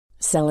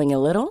Selling a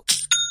little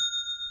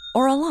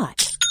or a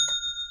lot?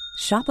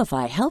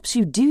 Shopify helps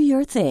you do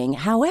your thing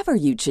however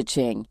you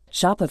cha-ching.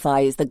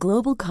 Shopify is the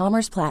global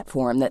commerce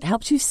platform that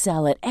helps you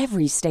sell at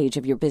every stage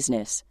of your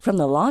business. From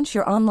the launch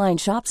your online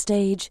shop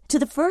stage to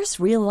the first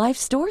real-life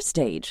store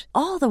stage,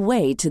 all the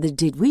way to the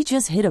did we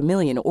just hit a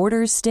million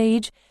orders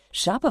stage.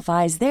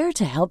 Shopify is there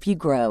to help you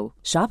grow.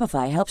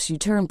 Shopify helps you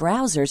turn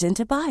browsers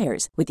into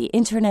buyers with the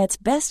internet's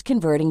best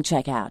converting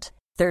checkout.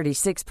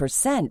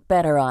 36%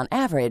 better on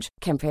average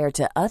compared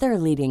to other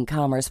leading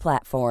commerce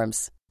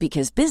platforms.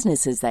 Because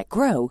businesses that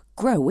grow,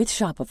 grow with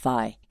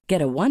Shopify.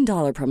 Get a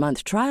 $1 per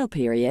month trial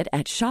period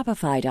at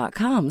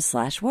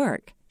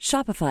shopify.com/work.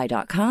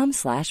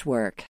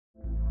 Shopify.com/work.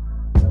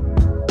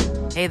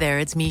 Hey there,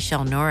 it's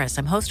Michelle Norris.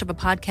 I'm host of a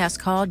podcast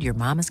called Your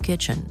Mama's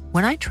Kitchen.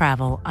 When I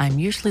travel, I'm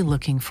usually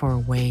looking for a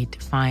way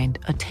to find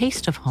a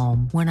taste of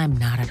home when I'm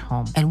not at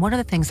home. And one of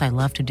the things I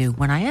love to do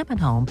when I am at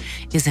home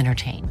is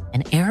entertain.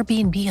 And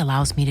Airbnb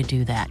allows me to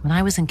do that. When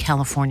I was in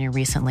California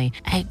recently,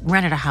 I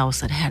rented a house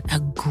that had a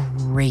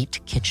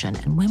great kitchen.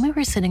 And when we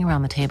were sitting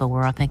around the table, we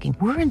were all thinking,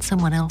 we're in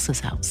someone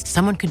else's house.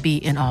 Someone could be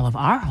in all of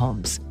our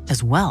homes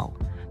as well.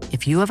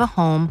 If you have a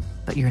home,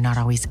 but you're not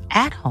always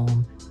at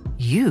home,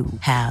 you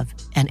have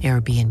an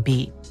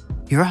Airbnb.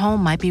 Your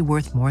home might be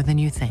worth more than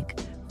you think.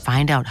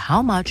 Find out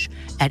how much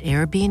at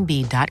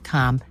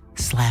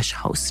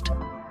airbnb.com/host.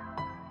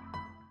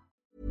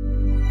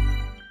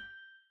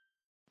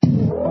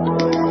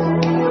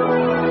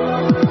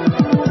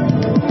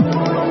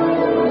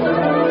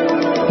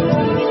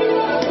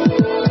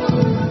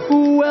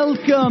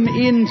 Welcome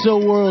into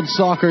World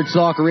Soccer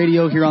Talk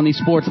Radio here on the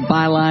Sports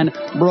Byline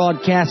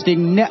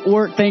Broadcasting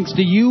Network. Thanks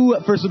to you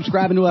for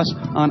subscribing to us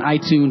on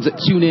iTunes,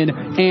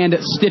 TuneIn, and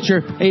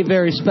Stitcher. A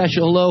very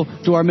special hello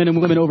to our men and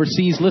women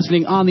overseas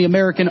listening on the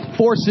American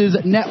Forces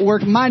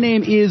Network. My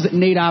name is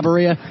Nate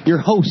Abaria, your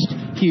host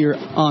here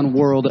on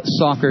World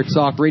Soccer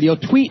Talk Radio.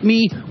 Tweet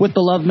me with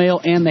the love mail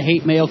and the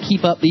hate mail.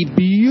 Keep up the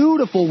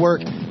beautiful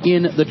work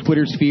in the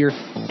Twitter sphere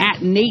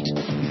at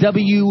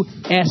NateWST.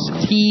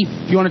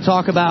 If you want to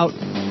talk about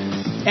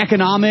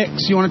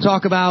economics, you want to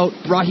talk about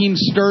Raheem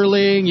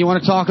Sterling, you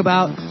want to talk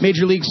about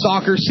Major League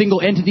Soccer single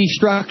entity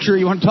structure,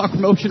 you want to talk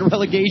promotion and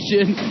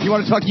relegation, you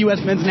want to talk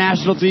U.S. men's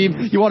national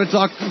team, you want to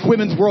talk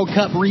Women's World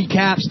Cup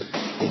recaps,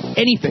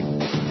 anything,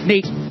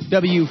 Nate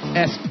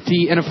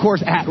WST, and of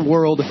course at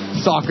World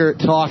Soccer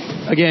Talk.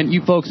 Again,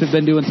 you folks have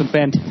been doing some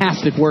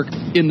fantastic work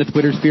in the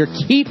Twitter sphere.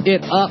 Keep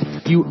it up,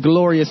 you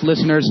glorious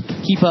listeners.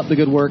 Keep up the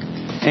good work.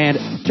 And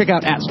check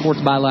out at Sports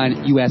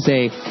Byline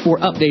USA for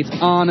updates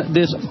on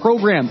this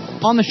program.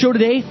 On the show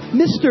today,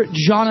 Mr.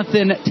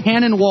 Jonathan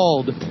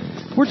Tannenwald.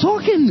 We're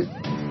talking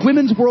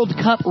Women's World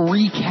Cup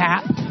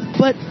recap,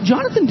 but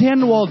Jonathan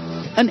Tannenwald,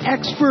 an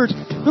expert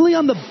really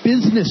on the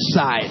business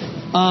side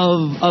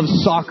of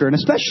soccer, and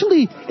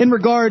especially in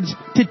regards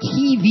to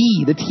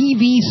TV, the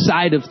TV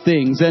side of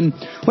things, and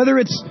whether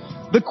it's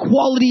the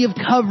quality of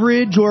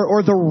coverage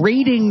or the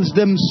ratings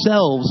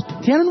themselves.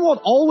 Tannenwald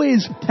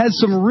always has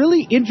some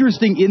really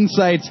interesting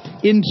insights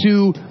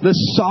into the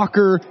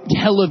soccer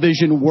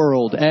television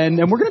world. And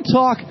we're going to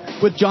talk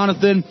with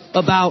Jonathan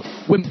about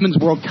Women's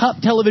World Cup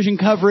television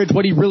coverage,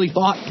 what he really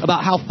thought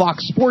about how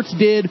Fox Sports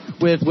did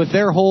with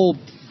their whole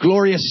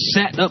glorious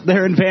set up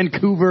there in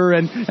Vancouver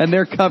and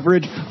their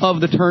coverage of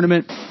the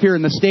tournament here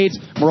in the States.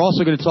 We're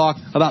also going to talk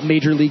about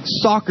Major League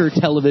Soccer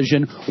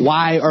television.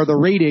 Why are the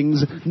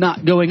ratings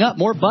not going up?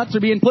 More butts are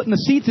being put in the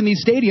seats in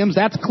these stadiums.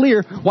 That's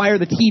clear. Why are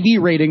the TV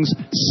ratings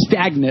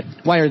stagnant?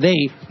 Why are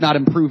they not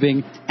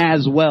improving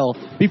as well?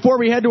 Before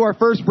we head to our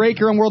first break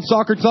here on World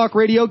Soccer Talk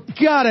Radio,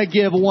 gotta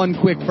give one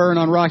quick burn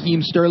on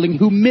Raheem Sterling,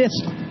 who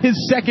missed his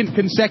second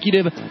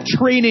consecutive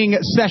training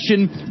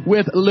session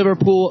with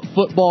Liverpool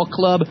Football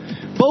Club.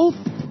 Both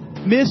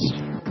missed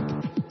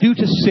due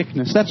to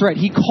sickness. That's right.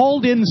 He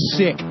called in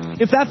sick.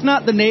 If that's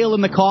not the nail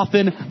in the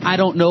coffin, I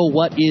don't know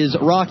what is.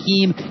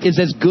 Raheem is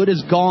as good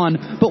as gone.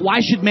 But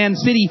why should Man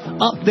City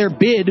up their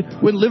bid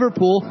when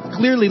Liverpool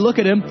clearly look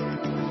at him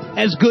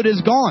as good as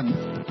gone?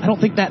 I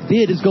don't think that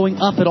bid is going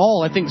up at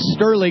all. I think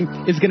Sterling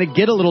is going to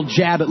get a little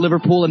jab at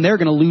Liverpool, and they're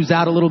going to lose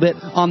out a little bit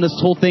on this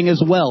whole thing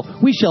as well.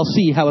 We shall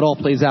see how it all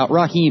plays out.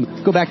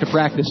 Raheem, go back to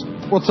practice.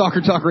 World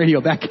Soccer Talk Radio,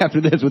 back after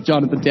this with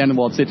Jonathan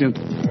Tannenwald. Stay tuned.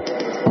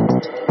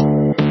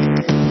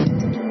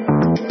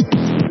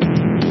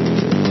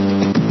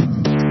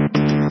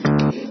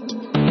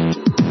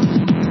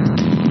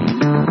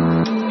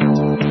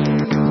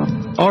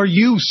 Are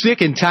you sick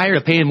and tired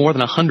of paying more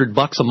than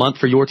 $100 a month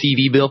for your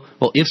TV bill?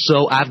 Well, if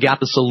so, I've got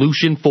the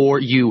solution for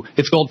you.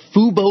 It's called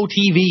Fubo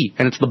TV,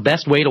 and it's the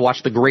best way to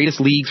watch the greatest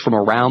leagues from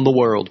around the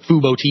world.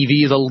 Fubo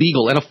TV is a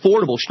legal and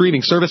affordable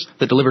streaming service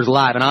that delivers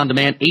live and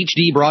on-demand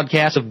HD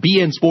broadcasts of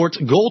BN Sports,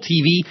 Goal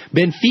TV,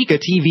 Benfica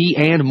TV,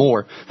 and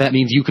more. That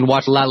means you can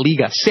watch La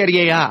Liga,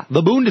 Serie A,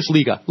 the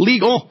Bundesliga,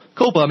 Ligue 1,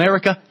 Copa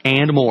America,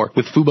 and more.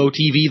 With Fubo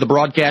TV, the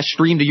broadcast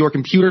streamed to your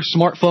computer,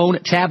 smartphone,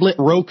 tablet,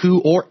 Roku,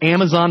 or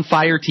Amazon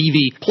Fire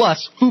TV.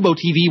 Plus, Fubo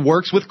TV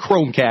works with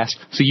Chromecast,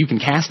 so you can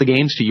cast the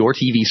games to your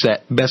TV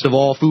set. Best of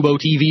all, Fubo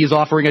TV is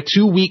offering a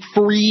 2-week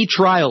free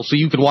trial, so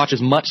you can watch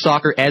as much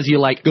soccer as you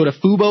like. Go to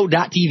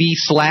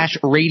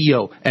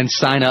fubo.tv/radio and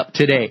sign up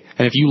today.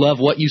 And if you love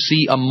what you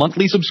see, a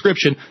monthly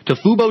subscription to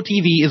Fubo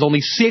TV is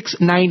only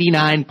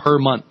 $6.99 per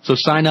month. So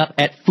sign up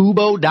at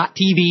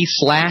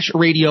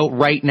fubo.tv/radio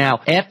right now.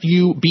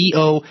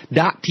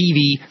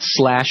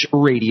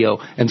 FUBO.tv/radio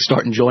and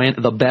start enjoying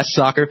the best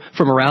soccer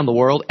from around the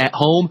world at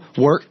home,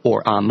 work,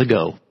 or on the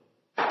go.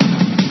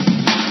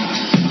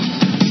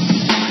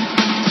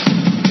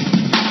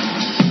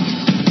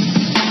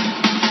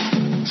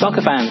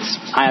 Soccer fans,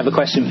 I have a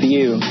question for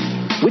you.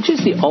 Which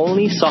is the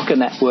only soccer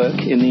network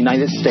in the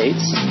United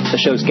States that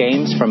shows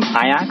games from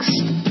Ajax,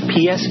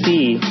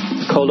 PSV,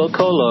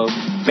 Colo-Colo,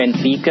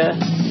 Benfica,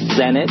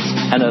 Zenit,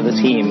 and other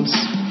teams?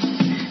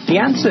 The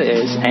answer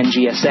is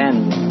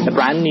NGSN, a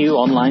brand new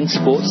online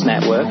sports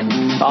network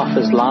that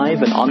offers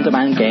live and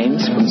on-demand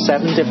games from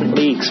 7 different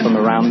leagues from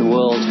around the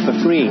world for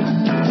free,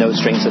 no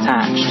strings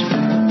attached.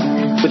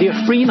 With your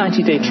free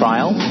 90-day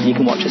trial, you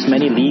can watch as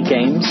many league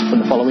games from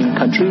the following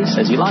countries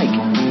as you like: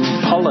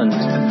 Holland,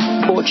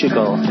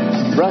 Portugal,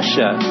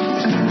 Russia,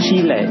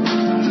 Chile,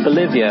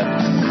 Bolivia,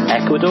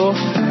 Ecuador,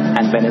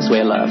 and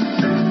Venezuela.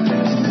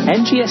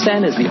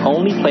 NGSN is the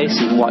only place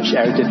you can watch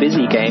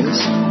Eredivisie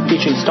games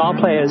featuring star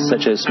players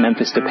such as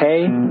Memphis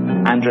Depay,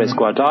 Andres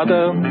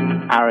Guardado,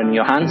 Aaron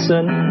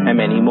Johansson, and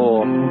many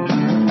more.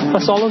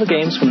 Plus all of the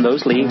games from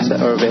those leagues that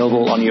are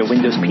available on your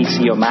Windows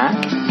PC or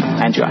Mac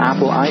and your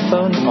Apple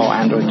iPhone or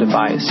Android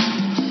device.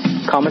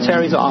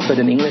 Commentaries are offered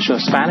in English or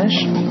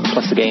Spanish,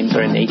 plus the games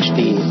are in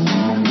HD.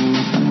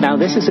 Now,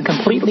 this is a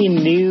completely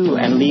new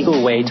and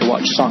legal way to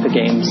watch soccer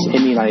games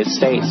in the United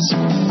States.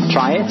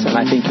 Try it, and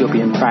I think you'll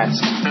be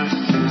impressed.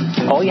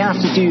 All you have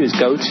to do is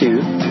go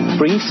to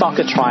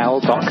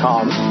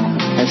freesoccertrial.com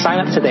and sign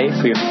up today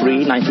for your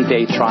free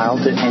 90-day trial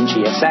to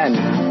NGSN.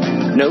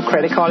 No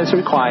credit card is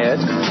required.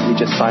 You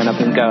just sign up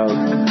and go.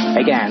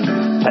 Again,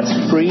 that's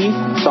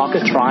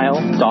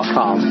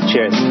freesoccertrial.com.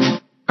 Cheers.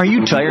 Are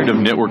you tired of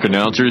network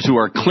announcers who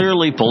are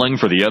clearly pulling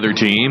for the other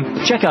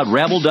team? Check out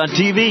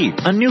Rabble.tv,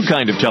 a new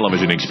kind of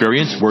television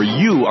experience where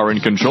you are in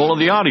control of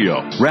the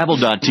audio.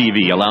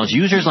 Rabble.tv allows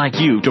users like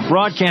you to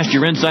broadcast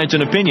your insights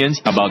and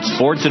opinions about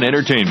sports and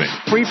entertainment,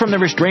 free from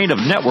the restraint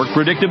of network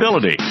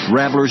predictability.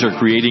 Rabblers are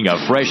creating a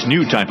fresh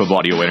new type of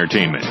audio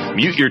entertainment.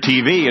 Mute your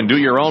TV and do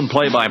your own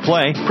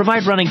play-by-play,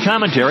 provide running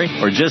commentary,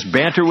 or just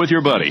banter with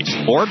your buddies.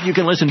 Or you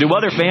can listen to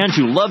other fans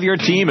who love your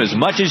team as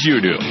much as you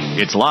do.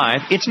 It's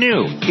live, it's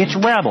new, it's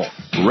Rabble.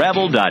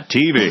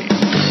 Rabble.tv.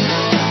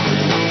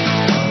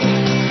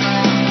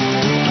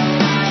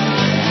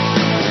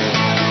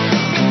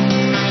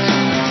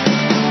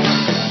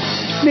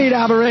 Nate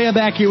Alvarez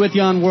back here with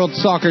you on World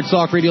Soccer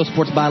Talk Radio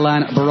Sports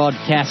Byline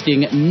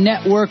Broadcasting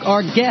Network.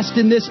 Our guest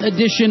in this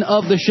edition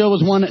of the show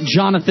is one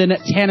Jonathan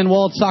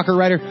Tannenwald, soccer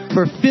writer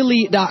for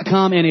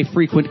Philly.com and a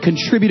frequent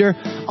contributor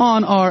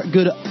on our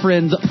good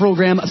friends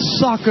program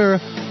Soccer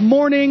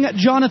Morning.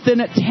 Jonathan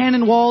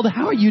Tannenwald,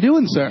 how are you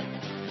doing, sir?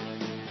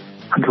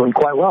 I'm doing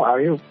quite well. How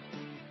are you?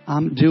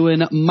 I'm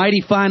doing mighty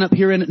fine up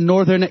here in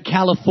Northern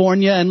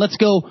California. And let's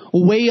go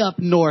way up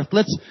north.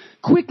 Let's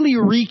quickly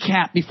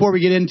recap before we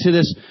get into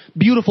this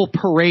beautiful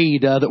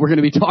parade that we're going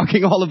to be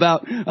talking all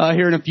about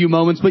here in a few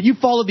moments. But you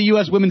followed the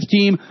U.S. women's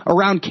team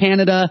around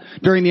Canada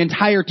during the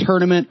entire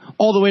tournament,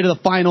 all the way to the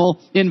final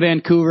in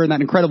Vancouver, and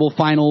that incredible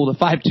final, the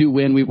 5-2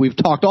 win. We've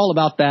talked all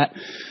about that.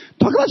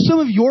 Talk about some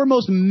of your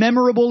most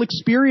memorable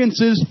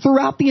experiences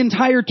throughout the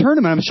entire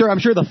tournament. I'm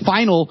sure the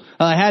final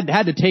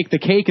had to take the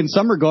cake in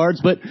some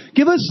regards, but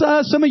give us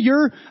some of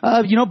your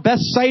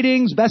best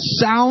sightings, best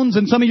sounds,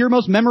 and some of your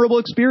most memorable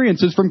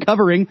experiences from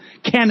covering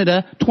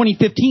Canada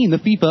 2015, the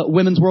FIFA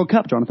Women's World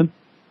Cup, Jonathan.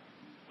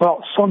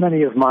 Well, so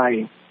many of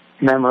my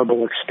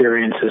memorable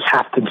experiences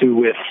have to do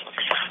with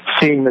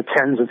seeing the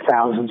tens of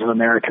thousands of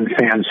American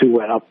fans who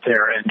went up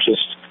there and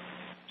just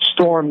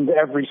stormed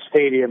every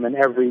stadium and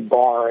every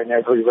bar and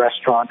every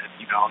restaurant.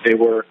 You know, they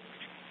were,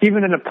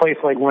 even in a place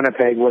like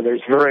Winnipeg where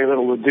there's very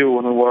little to do,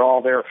 and we were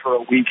all there for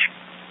a week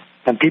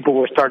and people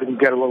were starting to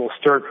get a little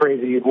stir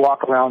crazy. You'd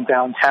walk around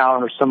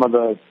downtown or some of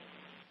the,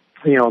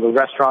 the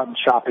restaurant and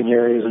shopping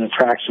areas and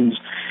attractions,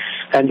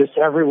 and just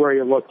everywhere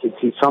you looked, you'd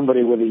see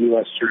somebody with a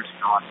U.S. jersey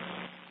on.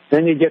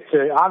 Then you get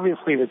to,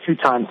 obviously, the 2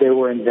 times they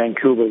were in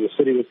Vancouver, the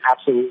city was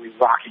absolutely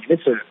rocking.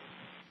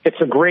 It's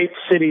a great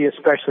city,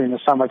 especially in the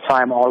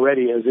summertime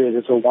already as is.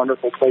 It's a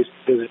wonderful place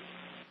to visit.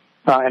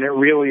 And it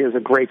really is a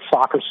great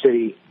soccer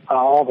city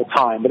all the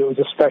time, but it was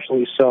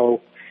especially so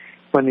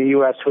when the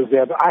U.S. was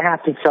there. But I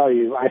have to tell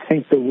you, I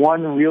think the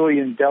one really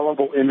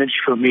indelible image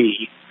for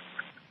me,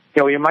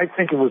 you might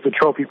think it was the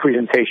trophy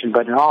presentation,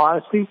 but in all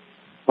honesty,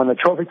 when the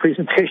trophy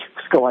presentation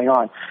was going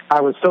on, I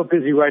was so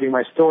busy writing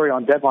my story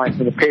on deadline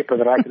for the paper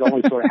that I could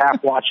only sort of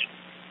half watch it.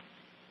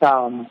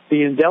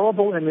 The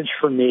indelible image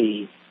for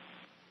me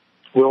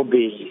will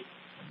be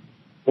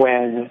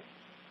when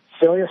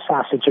Celia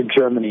Sasic of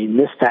Germany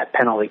missed that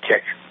penalty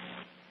kick,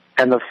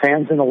 and the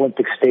fans in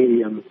Olympic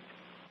Stadium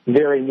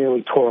very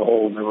nearly tore a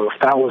hole in the roof.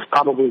 That was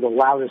probably the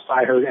loudest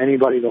I heard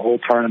anybody the whole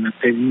tournament.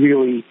 They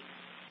really,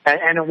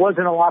 and it was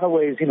in a lot of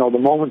ways, the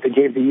moment that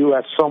gave the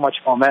U.S. so much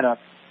momentum.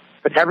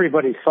 But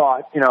everybody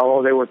thought,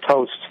 they were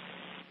toast.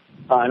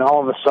 And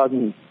all of a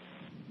sudden,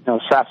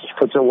 Sasic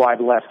puts it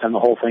wide left, and the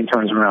whole thing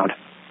turns around.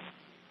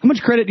 How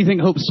much credit do you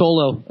think Hope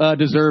Solo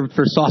deserved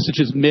for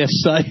Sasic's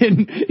miss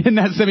in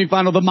that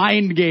semifinal? The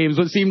mind games,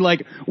 what seemed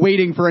like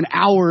waiting for an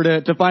hour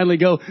to finally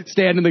go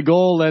stand in the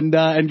goal and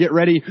get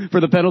ready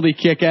for the penalty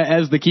kick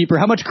as the keeper.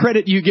 How much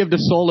credit do you give to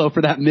Solo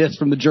for that miss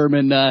from the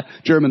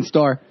German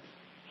star?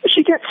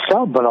 She gets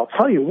subbed, but I'll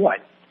tell you what.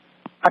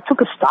 I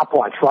took a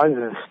stopwatch rather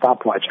than a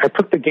stopwatch. I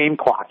took the game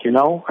clock,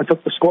 I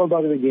took the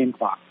scoreboard of the game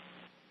clock.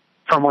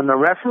 From when the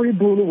referee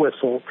blew the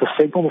whistle to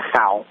signal the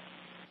foul,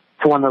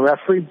 to when the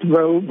referee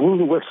blew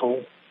the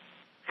whistle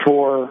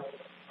for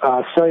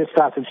Celia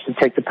Sasic to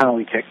take the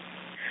penalty kick.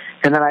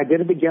 And then I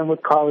did it again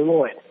with Carly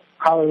Lloyd.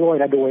 Carly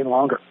Lloyd had to wait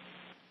longer,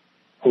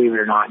 believe it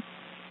or not.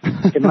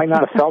 It might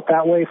not have felt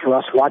that way for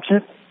us watching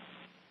it,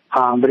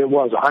 but it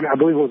was. I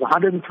believe it was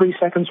 103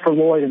 seconds for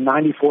Lloyd and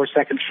 94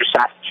 seconds for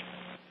Sasic.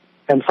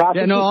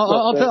 Yeah, no,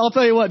 I'll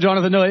tell you what,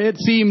 Jonathan. No, it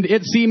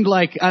seemed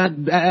like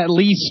at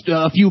least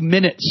a few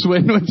minutes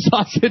when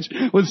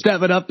Sasic was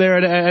stepping up there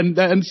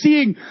and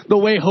seeing the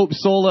way Hope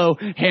Solo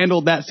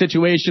handled that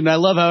situation. I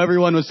love how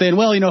everyone was saying,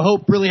 well,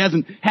 Hope really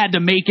hasn't had to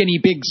make any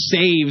big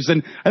saves,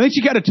 and I think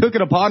she kind of took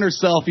it upon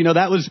herself.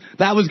 That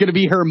was going to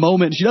be her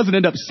moment. She doesn't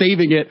end up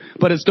saving it,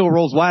 but it still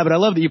rolls wide. But I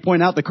love that you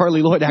point out that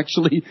Carly Lloyd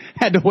actually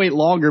had to wait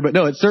longer. But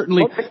no, it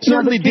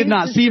certainly did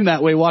not seem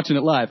that way watching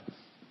it live.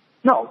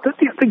 No,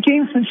 the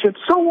gamesmanship,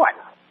 so what?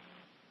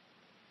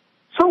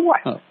 So what?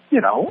 Oh.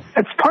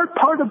 It's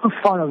part of the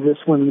fun of this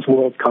Women's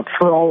World Cup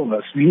for all of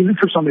us, even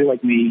for somebody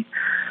like me,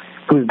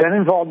 who's been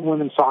involved in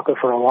women's soccer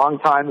for a long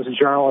time as a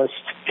journalist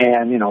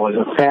and, as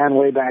a fan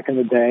way back in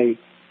the day.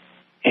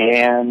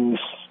 And,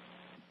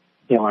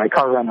 I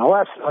cover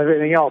MLS and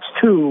everything else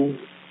too.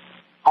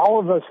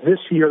 All of us this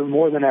year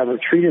more than ever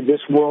treated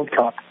this World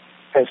Cup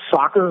as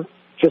soccer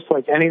just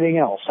like anything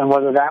else. And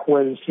whether that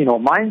was,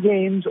 mind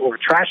games or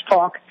trash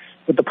talk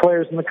with the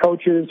players and the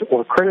coaches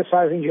or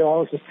criticizing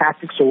journalists'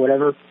 tactics or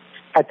whatever,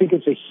 I think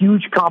it's a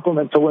huge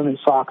compliment to women's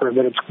soccer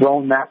that it's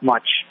grown that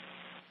much,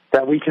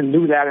 that we can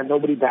do that and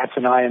nobody bats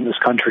an eye in this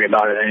country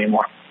about it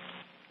anymore.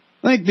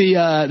 I think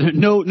the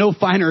no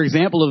finer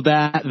example of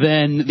that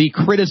than the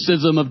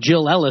criticism of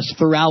Jill Ellis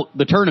throughout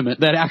the tournament.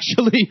 That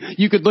actually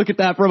you could look at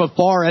that from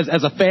afar as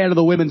a fan of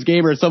the women's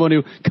game or as someone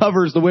who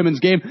covers the women's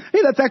game. Hey,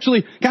 that's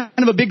actually kind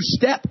of a big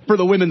step for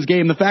the women's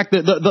game. The fact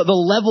that the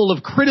level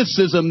of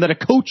criticism that a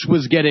coach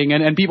was getting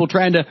and people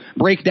trying to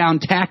break down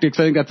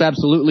tactics, I think that's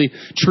absolutely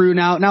true.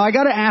 Now I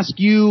got to ask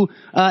you,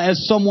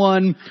 as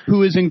someone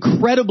who is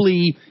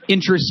incredibly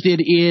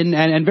interested in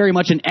and very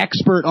much an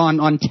expert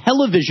on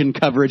television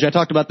coverage. I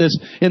talked about this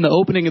in the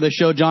opening of the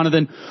show,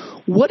 Jonathan.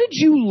 What did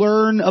you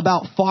learn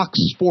about Fox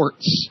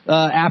Sports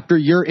after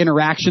your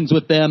interactions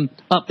with them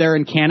up there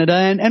in Canada?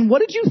 And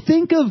what did you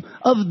think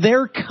of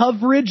their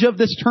coverage of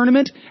this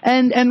tournament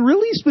and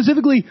really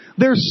specifically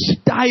their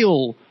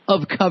style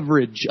of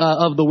coverage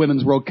of the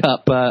Women's World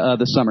Cup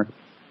this summer?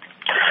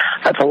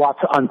 That's a lot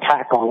to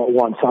unpack all at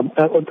once.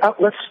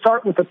 Let's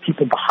start with the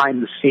people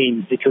behind the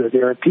scenes, because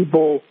there are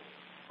people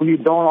who you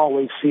don't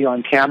always see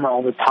on camera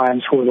all the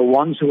time, who are the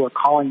ones who are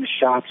calling the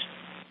shots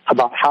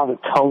about how the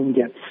tone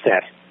gets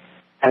set.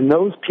 And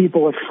those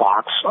people at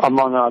Fox,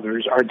 among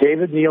others, are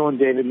David Neal and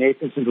David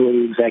Nathanson, who are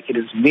the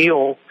executives.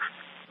 Neal,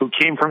 who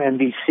came from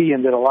NBC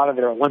and did a lot of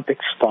their Olympic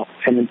stuff.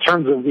 And in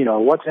terms of,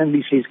 what's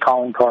NBC's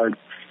calling card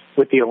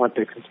with the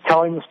Olympics, it's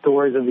telling the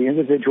stories of the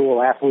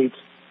individual athletes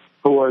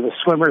who are the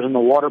swimmers and the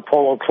water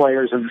polo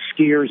players and the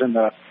skiers and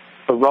the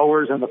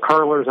rowers and the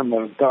curlers and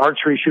the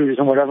archery shooters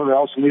and whatever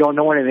else. And we don't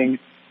know anything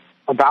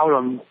about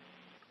them,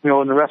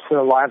 in the rest of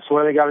their lives. So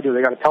what do they got to do?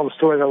 They got to tell the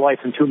story of their life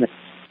in 2 minutes.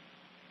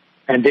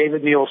 And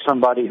David Neal is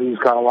somebody who's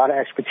got a lot of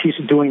expertise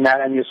in doing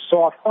that. And you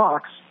saw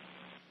Fox,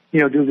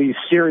 do these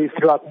series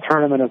throughout the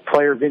tournament of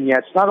player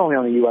vignettes, not only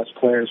on the U.S.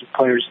 players, but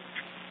players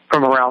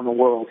from around the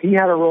world. He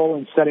had a role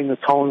in setting the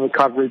tone of the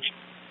coverage.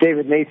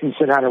 David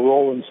Nathanson had a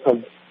role in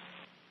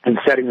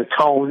setting the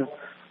tone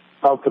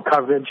of the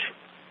coverage.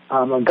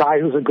 A guy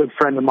who's a good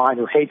friend of mine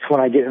who hates when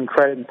I give him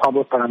credit in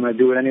public, but I'm going to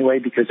do it anyway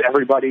because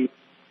everybody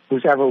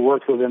who's ever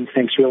worked with him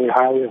thinks really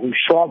highly of him.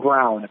 Shaw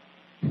Brown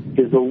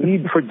is the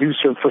lead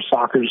producer for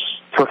Fox's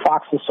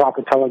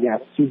soccer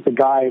telecasts. He's the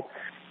guy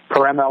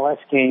for MLS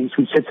games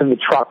who sits in the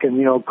truck and,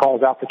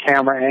 calls out the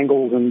camera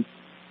angles and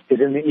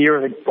is in the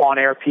ear of the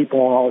on-air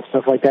people and all this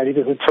stuff like that. He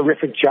does a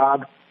terrific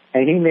job,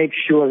 and he makes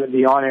sure that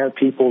the on-air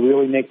people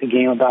really make the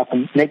game about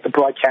them, make the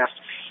broadcast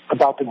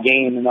about the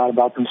game and not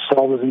about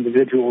themselves as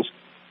individuals.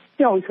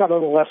 He's got a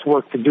little less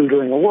work to do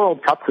during the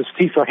World Cup because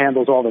FIFA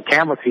handles all the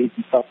camera feeds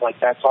and stuff like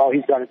that. So all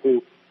he's got to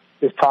do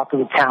is talk to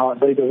the talent,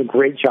 but he does a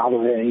great job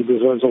of it, and he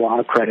deserves a lot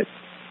of credit.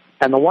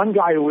 And the one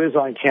guy who is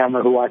on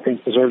camera who I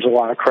think deserves a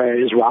lot of credit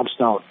is Rob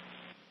Stone.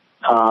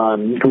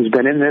 who's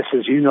been in this,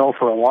 as you know,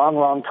 for a long,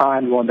 long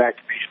time, going back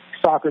to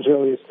soccer's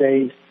earliest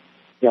days,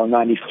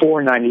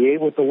 94,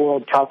 98 with the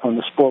World Cup, when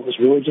the sport was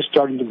really just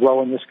starting to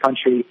grow in this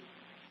country.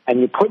 And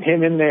you put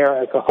him in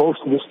there as the host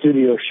of the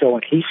studio show,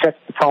 and he sets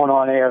the tone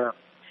on air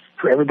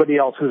for everybody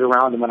else who's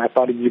around him, and I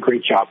thought he did a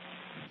great job.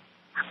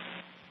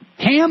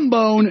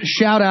 Hambone,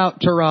 shout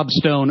out to Rob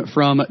Stone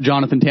from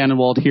Jonathan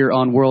Tannenwald here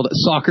on World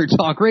Soccer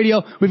Talk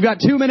Radio. We've got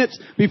 2 minutes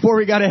before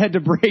we got to head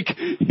to break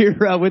here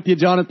with you,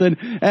 Jonathan.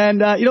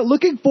 And,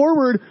 looking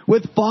forward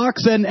with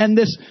Fox and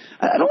this,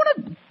 I don't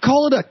want to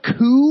call it a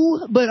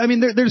coup, but I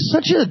mean, there's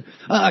such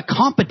a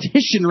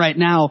competition right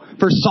now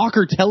for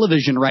soccer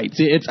television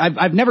rights.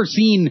 I've never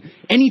seen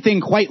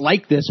anything quite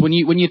like this. When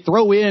you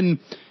throw in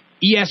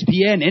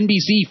ESPN,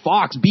 NBC,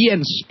 Fox,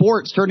 BN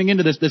Sports turning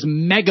into this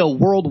mega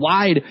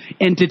worldwide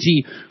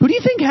entity. Who do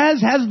you think has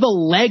the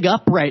leg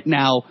up right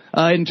now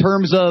in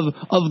terms of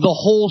the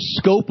whole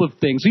scope of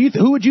things?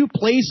 Who would you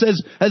place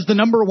as the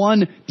number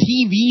one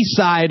TV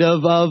side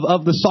of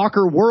the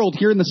soccer world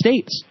here in the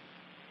States?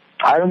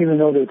 I don't even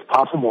know that it's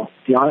possible, to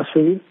be honest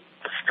with you.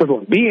 Because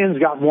look, BN's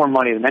got more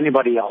money than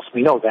anybody else.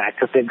 We know that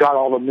because they've got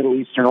all the Middle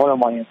Eastern oil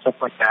money and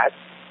stuff like that.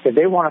 If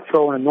they want to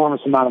throw an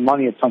enormous amount of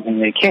money at something,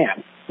 they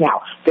can.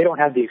 Now, they don't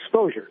have the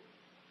exposure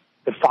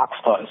that Fox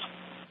does.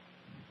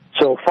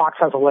 So Fox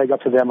has a leg up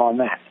to them on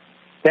that.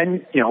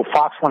 Then,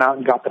 Fox went out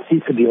and got the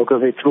FIFA deal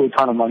because they threw a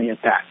ton of money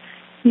at that.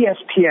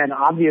 ESPN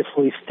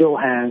obviously still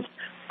has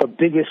the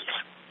biggest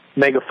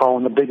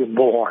megaphone, the biggest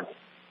bullhorn,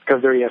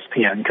 because they're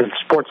ESPN, because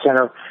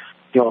SportsCenter,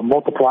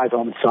 multiplies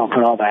on itself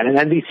and all that. And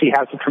NBC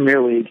has the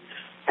Premier League,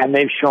 and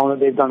they've shown that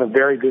they've done a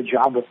very good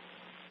job with it.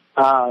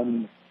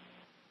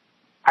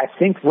 I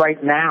think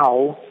right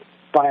now,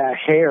 by a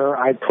hair,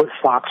 I'd put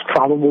Fox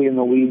probably in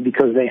the lead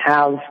because they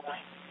have,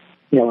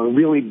 a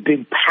really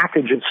big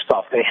package of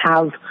stuff. They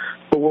have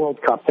the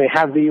World Cup. They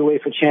have the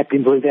UEFA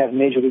Champions League. They have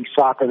Major League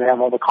Soccer. They have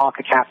all the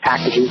CONCACAF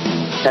packages.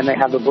 And they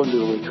have the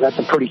Bundesliga. That's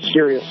a pretty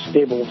serious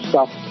stable of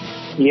stuff.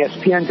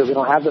 ESPN, because they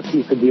don't have the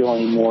FIFA deal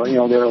anymore,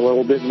 they're a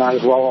little bit not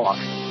as well off.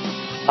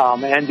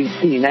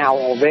 NBC now,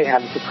 all they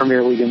have is the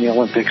Premier League and the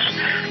Olympics.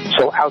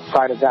 So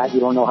outside of that, you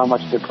don't know how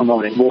much they're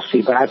promoting. We'll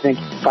see. But I think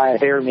by a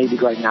hair, maybe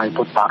right now you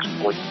put Fox in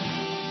the lead.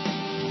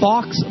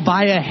 Fox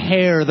by a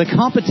hair, the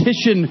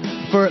competition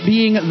for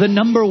being the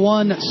number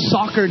one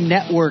soccer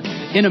network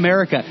in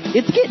America.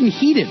 It's getting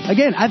heated.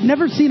 Again, I've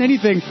never seen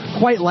anything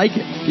quite like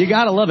it. You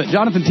gotta love it.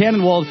 Jonathan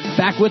Tannenwald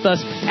back with us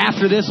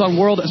after this on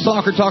World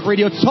Soccer Talk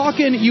Radio,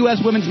 talking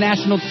U.S. Women's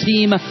National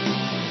Team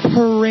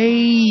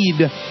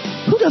parade.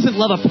 Who doesn't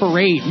love a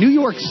parade? New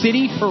York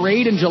City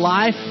parade in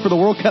July for the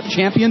World Cup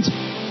champions.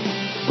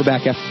 We're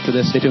back after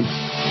this. Stay tuned.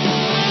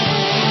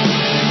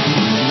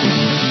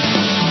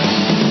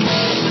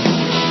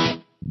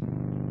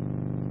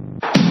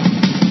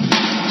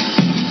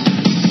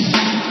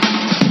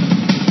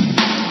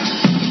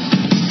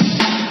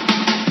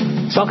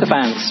 Soccer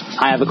fans,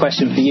 I have a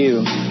question for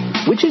you.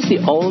 Which is the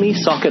only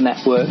soccer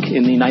network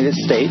in the United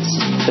States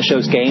that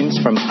shows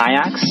games from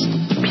Ajax,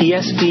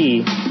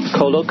 PSV,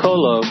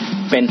 Colo-Colo,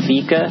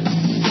 Benfica,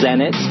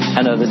 Zenit,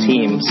 and other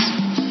teams?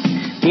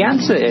 The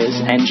answer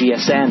is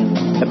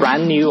NGSN, a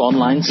brand new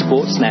online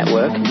sports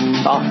network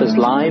that offers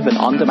live and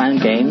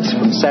on-demand games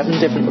from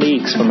 7 different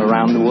leagues from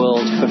around the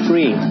world for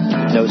free,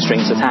 no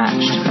strings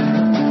attached.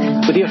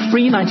 With your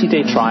free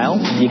 90-day trial,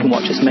 you can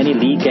watch as many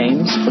league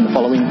games from the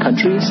following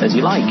countries as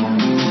you like: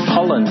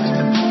 Holland,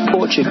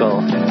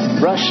 Portugal,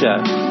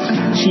 Russia,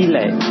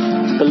 Chile,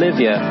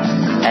 Bolivia,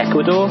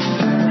 Ecuador,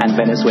 and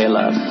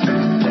Venezuela.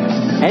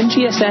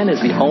 NGSN is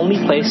the only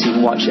place you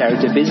can watch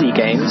Eredivisie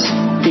games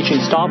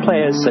featuring star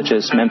players such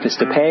as Memphis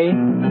Depay,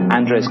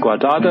 Andres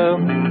Guardado,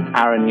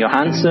 Aaron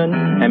Johansson,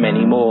 and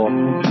many more.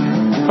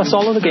 Plus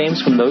all of the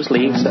games from those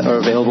leagues that are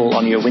available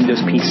on your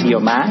Windows PC or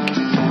Mac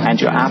and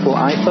your Apple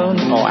iPhone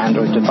or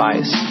Android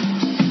device.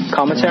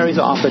 Commentaries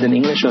are offered in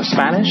English or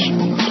Spanish,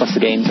 plus the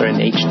games are in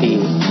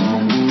HD.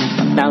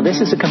 Now,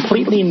 this is a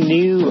completely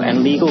new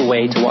and legal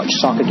way to watch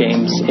soccer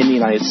games in the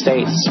United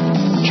States.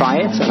 Try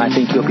it, and I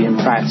think you'll be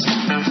impressed.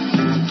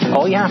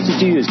 All you have to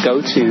do is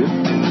go to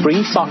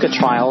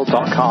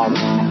freesoccertrial.com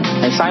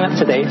and sign up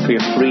today for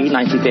your free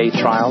 90-day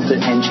trial to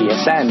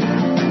NGSN.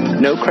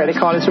 No credit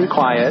card is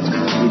required.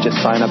 You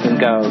just sign up and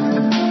go.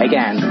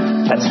 Again,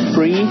 that's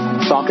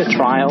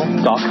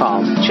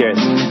freesoccertrial.com. Cheers.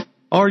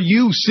 Are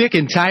you sick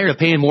and tired of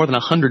paying more than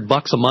 $100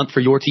 a month for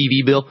your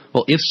TV bill?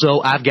 Well, if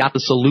so, I've got the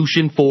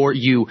solution for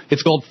you.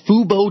 It's called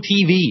Fubo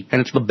TV,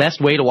 and it's the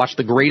best way to watch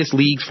the greatest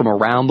leagues from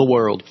around the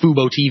world.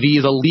 Fubo TV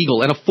is a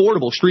legal and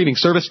affordable streaming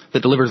service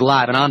that delivers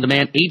live and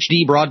on-demand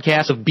HD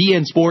broadcasts of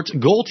BN Sports,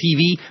 Goal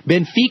TV,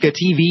 Benfica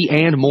TV,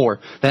 and more.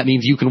 That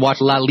means you can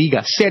watch La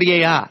Liga,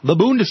 Serie A, the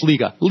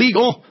Bundesliga, Ligue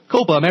 1,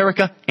 Copa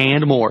America,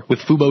 and more. With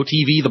Fubo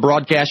TV, the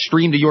broadcast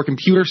streamed to your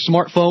computer,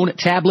 smartphone,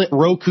 tablet,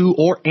 Roku,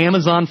 or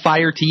Amazon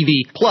Fire TV.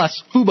 TV.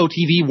 Plus, Fubo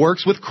TV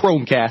works with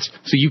Chromecast,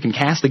 so you can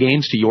cast the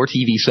games to your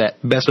TV set.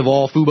 Best of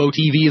all, Fubo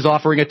TV is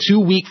offering a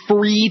 2-week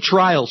free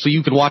trial, so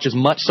you can watch as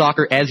much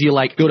soccer as you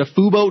like. Go to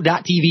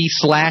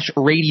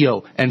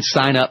fubo.tv/radio and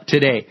sign up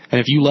today. And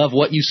if you love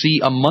what you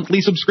see, a monthly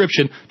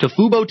subscription to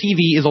Fubo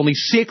TV is only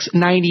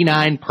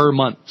 $6.99 per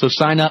month. So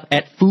sign up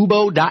at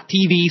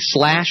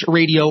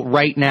fubo.tv/radio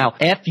right now.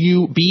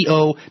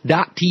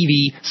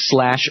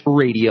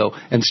 FUBO.tv/radio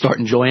and start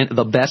enjoying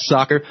the best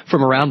soccer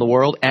from around the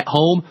world at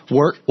home,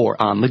 work,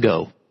 or on the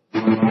go.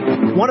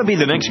 Want to be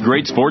the next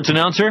great sports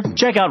announcer?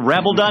 Check out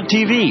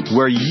Rabble.tv,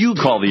 where you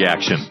call the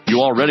action.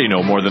 You already know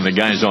more than the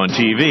guys on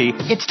TV.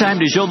 It's time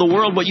to show the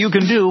world what you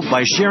can do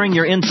by sharing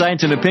your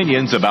insights and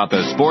opinions about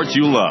the sports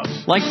you love,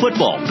 like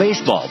football,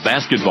 baseball,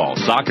 basketball,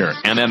 soccer,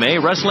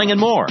 MMA, wrestling, and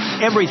more.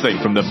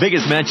 Everything from the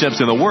biggest matchups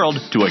in the world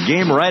to a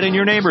game right in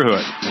your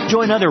neighborhood.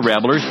 Join other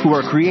Rabblers who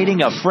are creating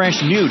a fresh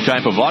new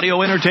type of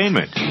audio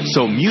entertainment.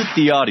 So mute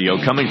the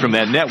audio coming from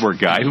that network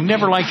guy who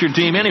never liked your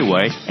team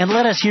anyway, and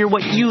let us hear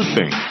what you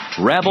think.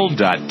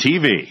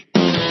 Rabble.tv.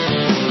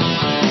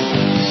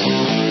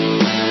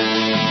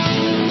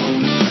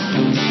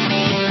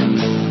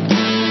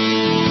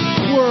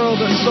 World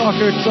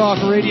Soccer Talk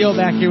Radio,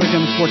 back here with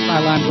them, Sports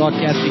Byline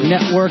Broadcasting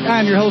Network.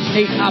 I'm your host,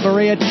 Nate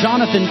Abaurrea.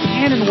 Jonathan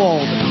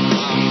Tannenwald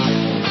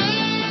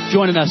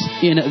joining us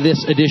in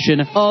this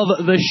edition of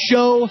the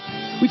show.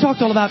 We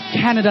talked all about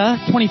Canada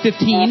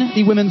 2015,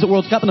 the Women's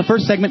World Cup in the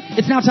first segment.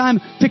 It's now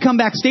time to come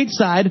back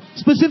stateside,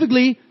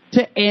 specifically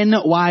to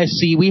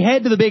NYC. We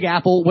head to the Big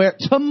Apple, where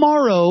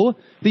tomorrow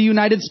the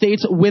United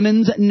States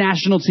women's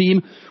national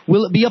team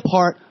will be a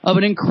part of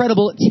an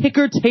incredible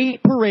ticker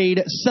tape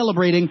parade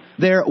celebrating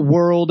their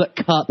World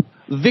Cup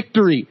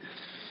victory.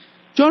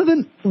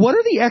 Jonathan, what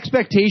are the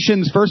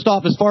expectations, first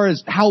off, as far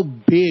as how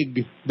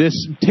big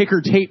this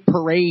ticker tape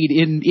parade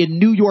in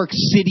New York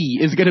City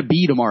is going to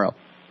be tomorrow?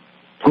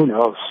 Who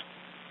knows?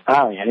 I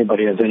don't think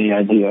anybody has any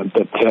idea,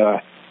 but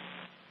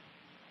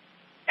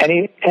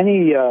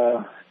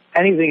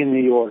anything in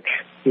New York,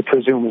 you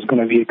presume, is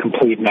going to be a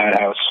complete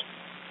madhouse.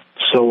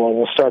 So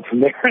we'll start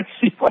from there and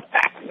see what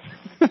happens.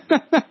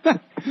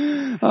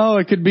 Oh,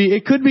 it could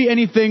be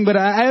anything, but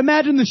I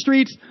imagine the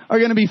streets are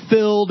going to be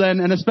filled,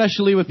 and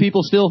especially with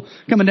people still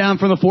coming down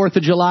from the 4th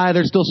of July,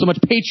 there's still so much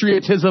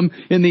patriotism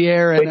in the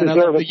air. They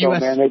deserve it, though,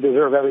 man. They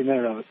deserve every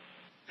minute of it.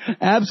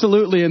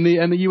 Absolutely, and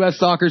the U.S.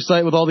 soccer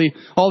site with all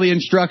the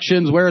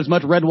instructions, wear as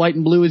much red, white,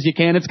 and blue as you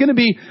can. It's going to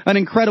be an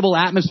incredible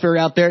atmosphere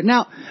out there.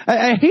 Now,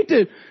 I hate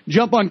to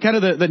jump on kind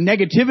of the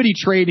negativity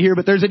trade here,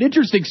 but there's an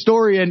interesting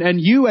story,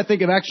 and you, I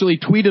think, have actually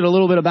tweeted a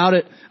little bit about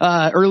it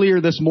earlier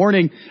this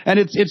morning, and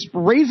it's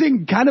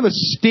raising kind of a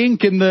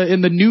stink in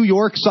the New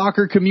York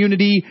soccer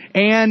community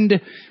and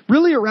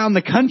really around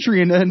the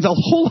country, and a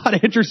whole lot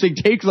of interesting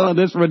takes on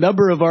this from a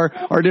number of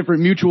our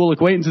different mutual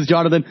acquaintances,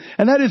 Jonathan,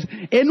 and that is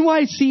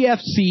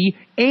NYCFC,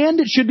 and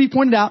it should be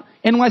pointed out,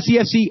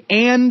 NYCFC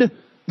and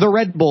the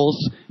Red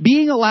Bulls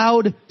being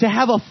allowed to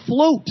have a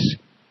float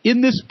in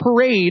this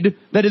parade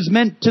that is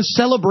meant to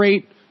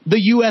celebrate the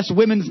U.S.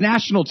 women's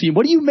national team.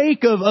 What do you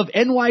make of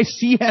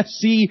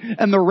NYCFC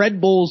and the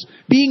Red Bulls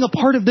being a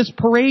part of this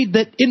parade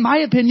that, in my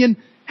opinion,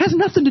 has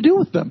nothing to do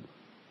with them?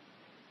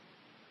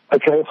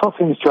 Okay, this whole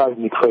thing is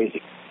driving me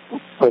crazy.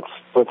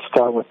 Let's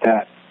start with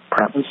that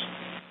premise.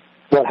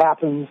 What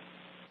happened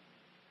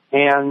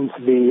and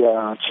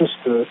the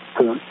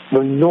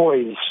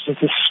noise, just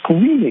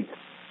the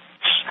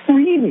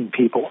screaming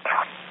people.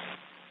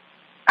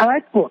 And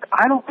I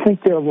don't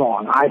think they're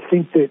wrong. I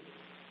think that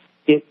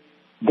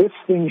this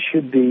thing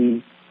should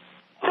be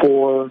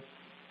for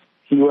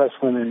U.S.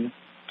 women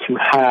to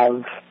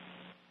have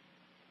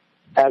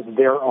as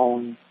their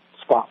own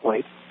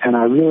spotlight. And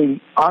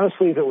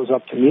honestly, if it was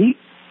up to me,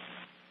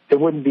 there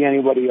wouldn't be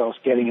anybody else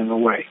getting in the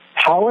way.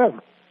 However,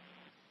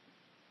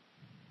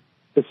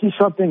 this is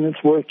something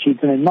that's worth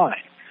keeping in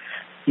mind.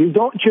 You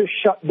don't just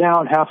shut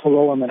down half of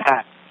Lower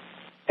Manhattan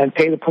and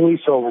pay the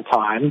police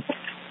overtime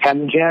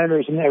and the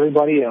janitors and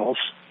everybody else.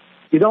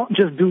 You don't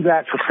just do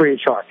that for free of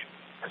charge.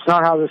 It's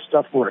not how this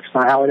stuff works. It's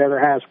not how it ever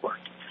has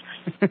worked.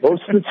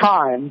 Most of the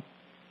time,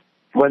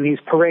 when these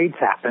parades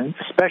happen,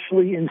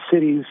 especially in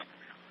cities,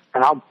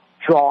 and I'll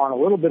draw on a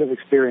little bit of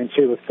experience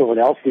here with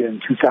Philadelphia in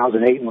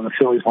 2008 when the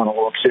Phillies won the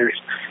World Series.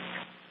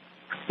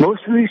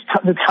 Most of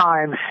the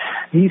time,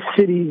 these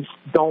cities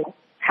don't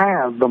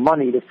have the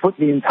money to foot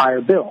the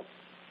entire bill.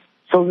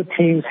 So the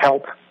teams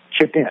help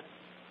chip in.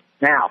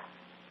 Now,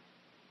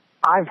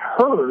 I've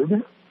heard,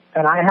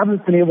 and I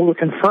haven't been able to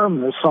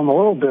confirm this, so I'm a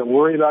little bit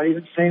worried about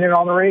even saying it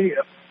on the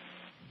radio,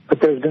 but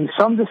there's been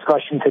some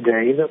discussion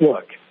today that,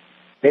 look,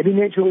 maybe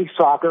Major League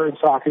Soccer and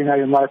Soccer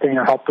United Marketing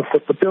are help to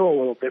foot the bill a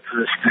little bit for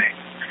this thing,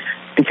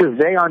 because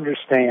they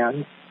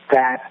understand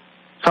that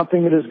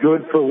something that is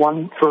good for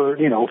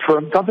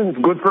something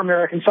that's good for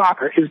American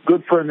soccer is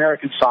good for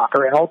American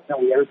soccer, and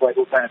ultimately everybody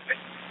will benefit.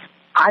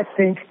 I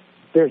think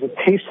there's a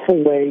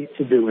tasteful way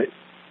to do it.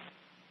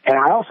 And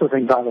I also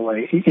think, by the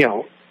way,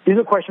 here's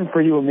a question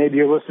for you, and maybe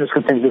your listeners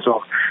can think this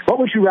off. What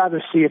would you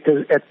rather see at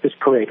this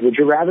parade? Would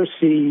you rather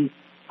see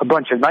a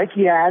bunch of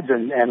Nike ads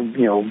and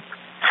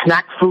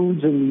snack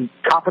foods and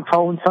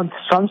Coppertone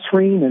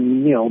sunscreen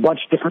and, a bunch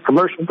of different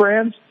commercial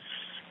brands?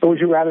 Or would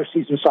you rather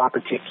see some soccer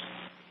teams?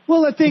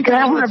 Well, I think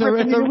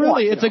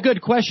it's a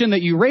good question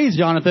that you raised,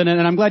 Jonathan,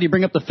 and I'm glad you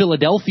bring up the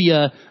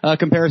Philadelphia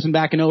comparison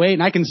back in 2008.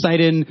 And I can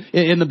cite in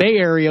the Bay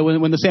Area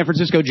when the San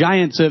Francisco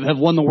Giants have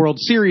won the World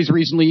Series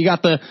recently. You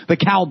got the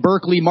Cal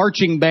Berkeley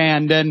marching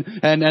band and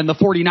the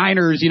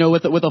 49ers,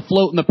 with a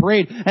float in the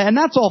parade, and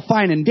that's all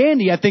fine and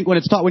dandy. I think when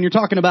you're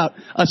talking about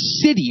a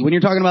city, when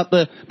you're talking about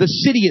the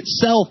city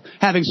itself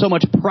having so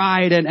much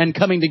pride and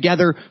coming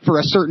together for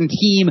a certain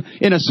team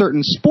in a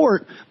certain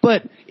sport,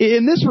 but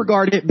in this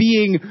regard, it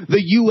being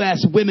the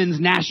U.S.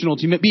 women's national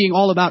team, it being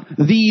all about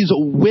these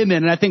women.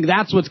 And I think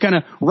that's what's kind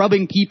of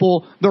rubbing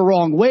people the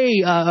wrong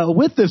way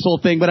with this whole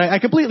thing. But I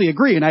completely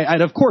agree.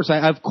 And of course,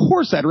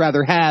 I'd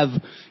rather have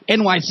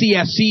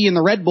NYCFC and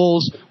the Red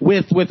Bulls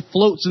with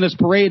floats in this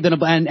parade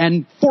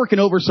and forking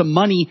over some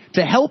money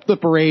to help the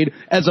parade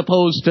as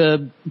opposed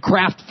to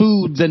Kraft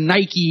Foods and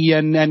Nike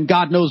and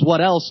God knows what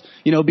else,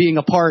 being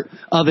a part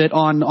of it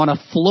on a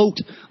float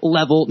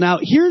level. Now,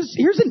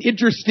 here's an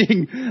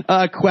interesting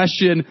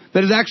question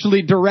that is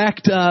actually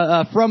direct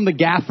from the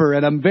gaffer,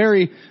 and I'm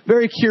very,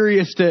 very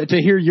curious to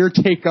hear your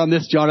take on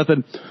this,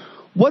 Jonathan.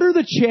 What are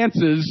the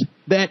chances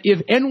that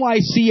if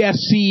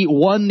NYCFC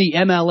won the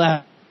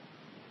MLS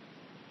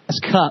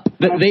Cup,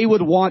 that they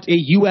would want a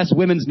U.S.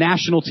 women's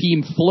national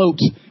team float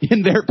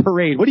in their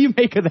parade? What do you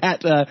make of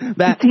that question?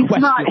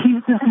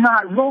 He's just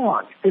not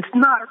wrong.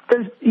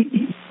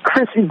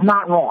 Chris is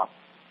not wrong.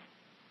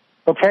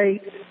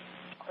 Okay?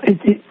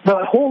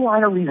 The whole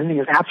line of reasoning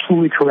is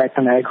absolutely correct,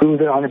 and I agree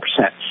with it 100%.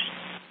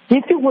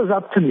 If it was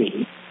up to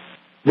me,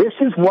 this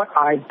is what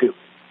I'd do.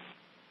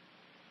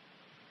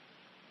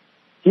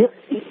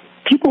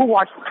 People who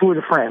watch the Tour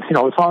de France, it's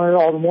on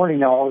all the morning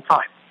now, all the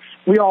time.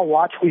 We all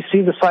watch. We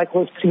see the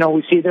cyclists.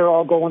 We see they're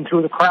all going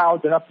through the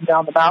crowds and up and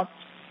down the mountains,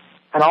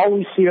 and all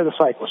we see are the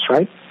cyclists,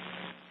 right?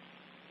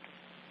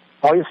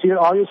 All you see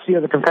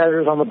are the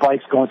competitors on the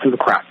bikes going through the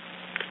crowd.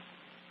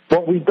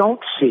 What we don't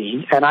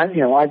see, and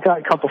I've got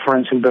a couple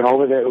friends who've been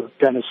over there who've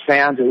been as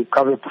fans who've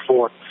covered it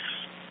before.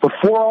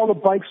 Before all the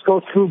bikes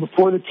go through,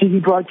 before the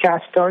TV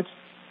broadcast starts,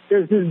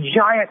 there's this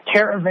giant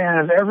caravan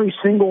of every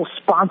single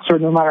sponsor,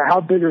 no matter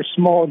how big or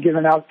small,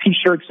 giving out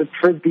T-shirts and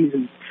Frisbees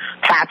and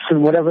hats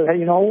and whatever,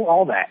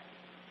 all that.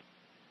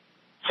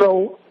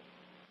 So,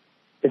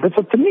 if it's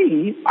up to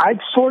me, I'd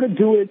sort of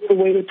do it the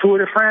way the Tour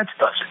de France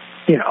does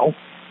it.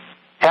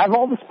 Have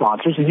all the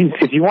sponsors.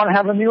 If you want to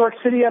have a New York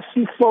City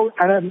FC float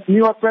and a New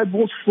York Red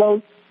Bulls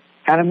float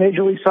and a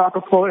Major League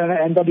Soccer float and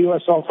an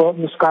NWSL float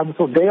and the Sky Blue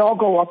float, they all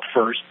go up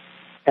first.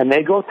 And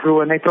they go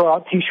through and they throw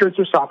out T-shirts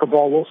or soccer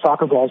balls,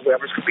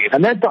 whatever it's going to be,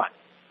 and they're done.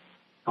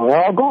 And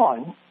they're all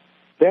gone.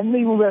 Then the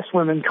U.S.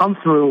 women come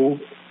through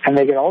and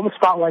they get all the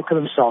spotlight to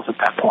themselves at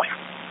that point.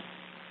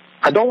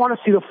 I don't want to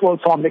see the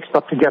floats all mixed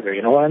up together.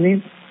 You know what I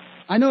mean?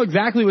 I know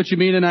exactly what you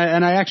mean, and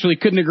I actually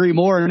couldn't agree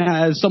more. And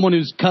as someone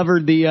who's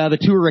covered the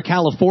Tour of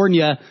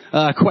California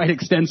quite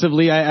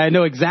extensively, I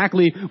know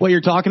exactly what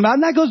you're talking about.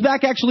 And that goes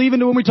back actually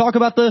even to when we talk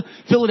about the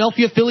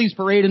Philadelphia Phillies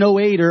parade in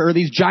 2008 or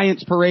these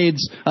Giants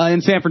parades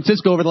in San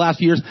Francisco over the last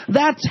few years.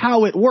 That's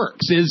how it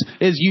works, is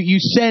you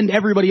send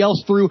everybody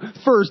else through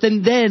first,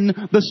 and then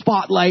the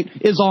spotlight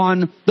is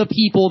on the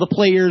people, the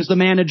players, the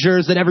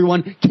managers that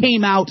everyone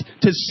came out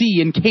to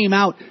see and came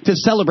out to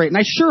celebrate. And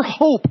I sure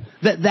hope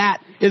that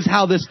is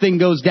how this thing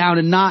goes down,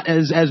 and not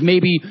as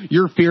maybe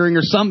you're fearing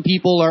or some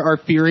people are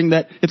fearing,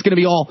 that it's going to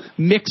be all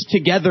mixed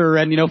together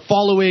and,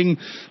 following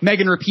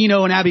Megan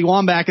Rapinoe and Abby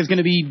Wambach is going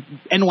to be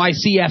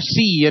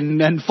NYCFC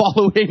and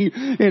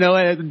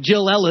following,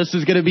 Jill Ellis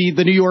is going to be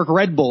the New York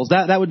Red Bulls.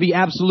 That would be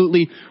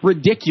absolutely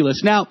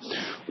ridiculous. Now,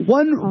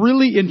 one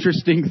really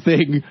interesting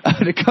thing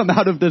to come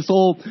out of this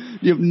whole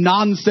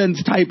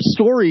nonsense type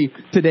story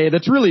today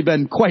that's really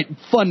been quite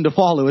fun to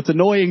follow. It's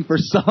annoying for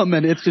some,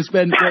 and it's just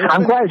been.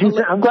 I'm glad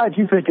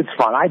you think it's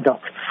fun. I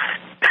don't.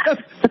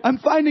 I'm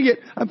finding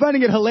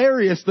it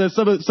hilarious,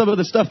 some of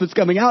the stuff that's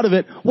coming out of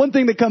it. One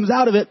thing that comes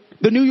out of it: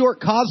 the New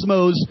York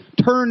Cosmos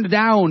turned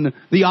down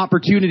the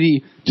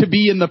opportunity to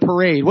be in the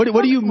parade. What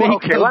do you make?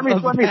 Okay,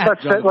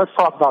 let's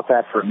talk about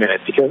that for a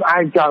minute, because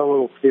I've got a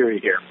little theory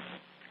here.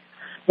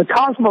 The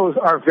Cosmos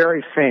are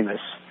very famous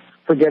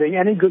for getting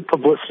any good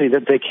publicity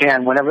that they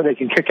can whenever they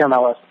can kick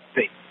MLS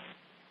to.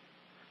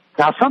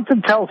 Now,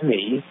 something tells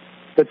me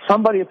that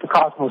somebody at the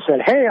Cosmos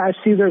said, hey, I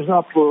see there's an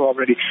uproar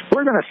already.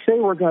 We're going to say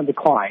we're going to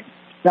decline.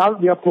 Now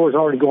that the uproar is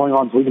already going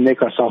on, so we can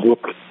make ourselves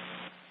look good.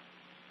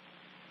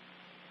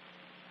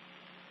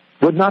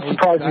 Would not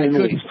surprise me in the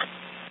least.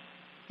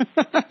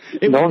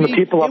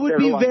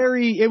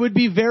 It would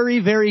be very,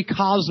 very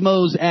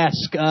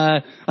Cosmos-esque,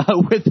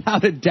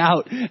 without a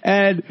doubt.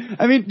 And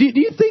I mean, do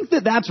you think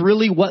that that's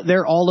really what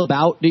they're all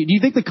about? Do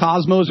you think the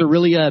Cosmos are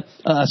really a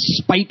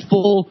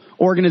spiteful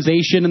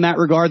organization in that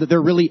regard, that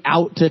they're really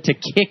out to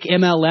kick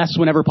MLS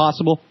whenever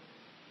possible?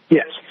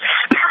 Yes.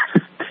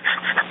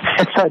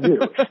 Yes, I do.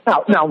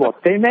 Now,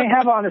 look, they may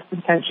have honest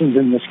intentions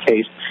in this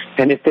case,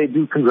 and if they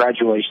do,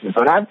 congratulations.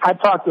 But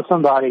I've talked to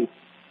somebody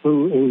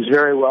who's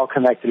very well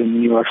connected in the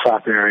New York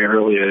soccer area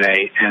earlier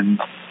today, and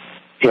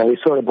we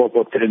sort of both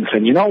looked at it and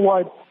said, you know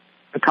what,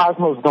 the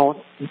Cosmos don't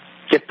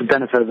get the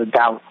benefit of the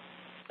doubt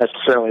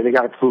necessarily. They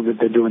got to prove that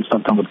they're doing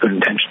something with good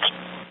intentions.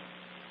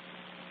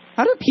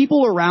 How do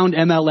people around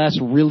MLS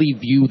really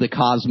view the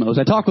Cosmos?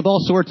 I talk with all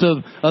sorts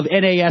of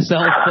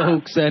NASL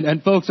folks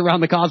and folks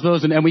around the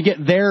Cosmos, and we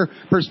get their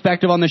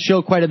perspective on the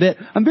show quite a bit.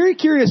 I'm very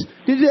curious,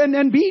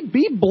 and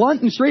be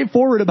blunt and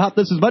straightforward about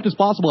this as much as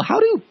possible. How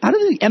do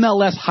the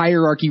MLS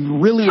hierarchy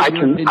really? I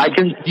can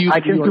do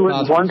it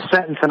in one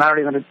sentence, and I don't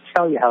even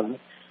tell you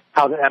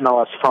how the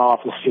MLS front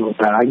office feels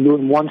about it. I can do it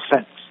in one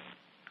sentence.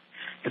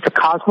 If the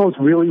Cosmos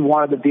really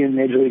wanted to be in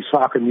Major League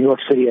Soccer, New York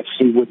City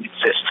FC wouldn't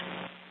exist.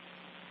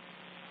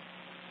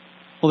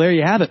 Well, there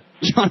you have it.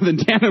 Jonathan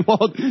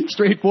Tannenwald,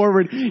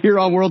 straightforward here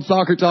on World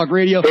Soccer Talk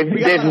Radio. They've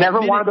never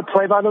wanted to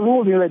play by the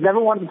rules. They've never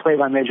wanted to play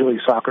by Major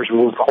League Soccer's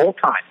rules the whole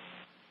time.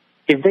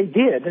 If they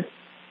did,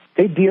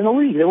 they'd be in the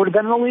league. They would have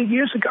been in the league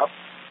years ago.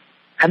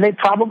 And they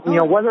probably,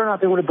 whether or not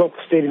they would have built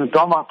the stadium at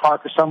Belmont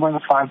Park or somewhere in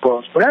the Five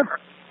Boroughs, whatever,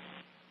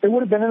 they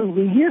would have been in the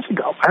league years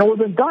ago. And it would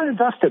have been done and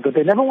dusted, but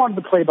they never wanted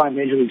to play by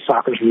Major League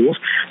Soccer's rules.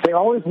 They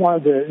always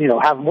wanted to,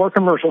 have more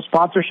commercial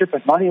sponsorship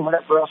and money and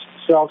whatever else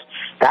themselves.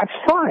 That's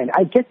fine.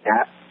 I get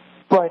that.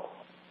 But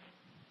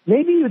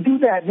maybe you do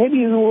that. Maybe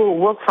you do a little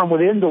work from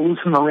within to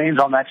loosen the reins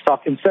on that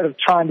stuff instead of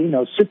trying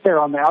to, sit there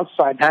on the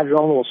outside and have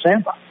your own little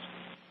sandbox.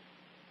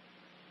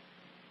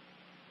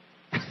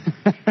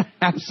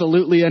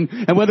 Absolutely, and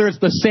whether it's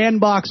the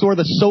sandbox or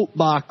the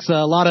soapbox,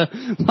 a lot of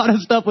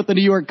stuff with the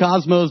New York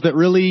Cosmos that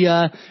really,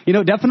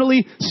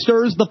 definitely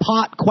stirs the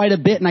pot quite a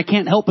bit, and I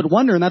can't help but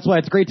wonder, and that's why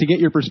it's great to get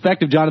your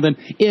perspective, Jonathan,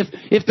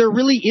 if there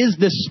really is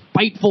this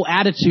spiteful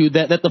attitude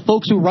that the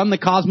folks who run the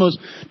Cosmos,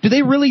 do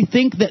they really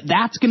think that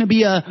that's going to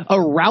be a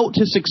route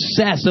to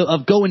success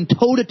of going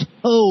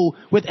toe-to-toe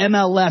with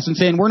MLS and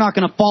saying, we're not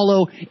going to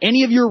follow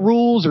any of your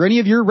rules or any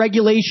of your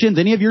regulations,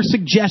 any of your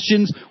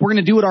suggestions, we're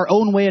going to do it our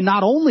own way, and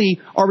not only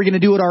are we going to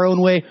do it our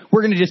own way,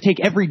 we're going to just take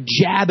every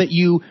jab at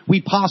you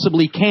we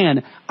possibly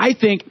can. I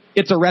think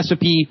it's a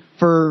recipe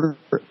for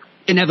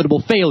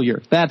inevitable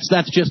failure. That's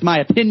just my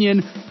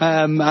opinion.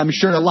 I'm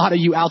sure a lot of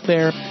you out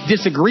there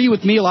disagree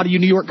with me. A lot of you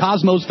New York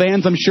Cosmos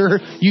fans, I'm sure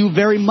you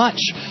very much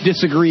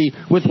disagree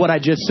with what I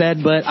just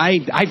said, but I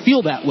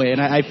feel that way,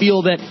 and I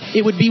feel that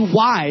it would be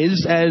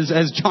wise,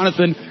 as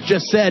Jonathan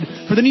just said,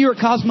 for the New York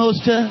Cosmos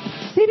to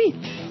maybe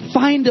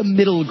find a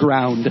middle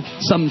ground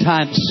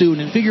sometime soon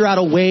and figure out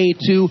a way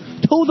to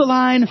toe the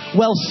line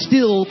while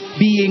still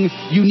being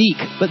unique.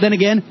 But then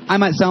again, I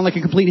might sound like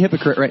a complete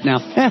hypocrite right now.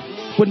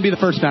 Wouldn't be the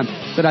first time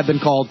that I've been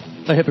called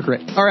a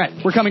hypocrite. All right,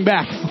 we're coming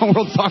back on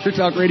World Soccer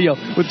Talk Radio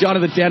with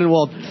Jonathan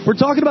Tannenwald. We're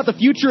talking about the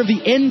future of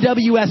the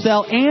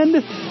NWSL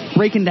and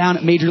breaking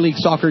down Major League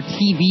Soccer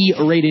TV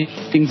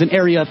ratings, an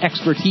area of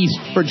expertise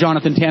for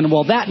Jonathan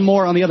Tannenwald. That and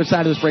more on the other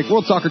side of this break.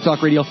 World Soccer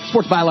Talk Radio,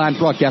 Sports Byline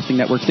Broadcasting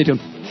Network. Stay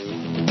tuned.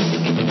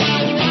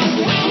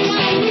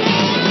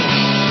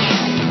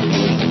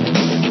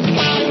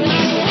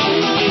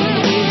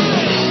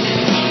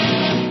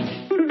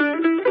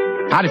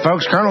 Howdy,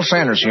 folks. Colonel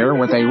Sanders here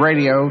with a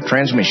radio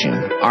transmission.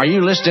 Are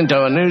you listening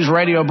to a news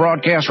radio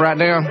broadcast right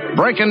now?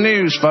 Breaking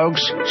news,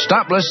 folks.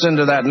 Stop listening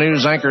to that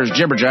news anchor's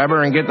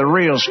jibber-jabber and get the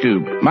real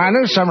scoop. My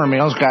new summer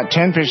meal's got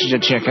 10 pieces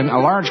of chicken, a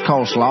large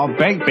coleslaw,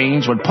 baked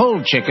beans with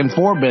pulled chicken,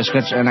 4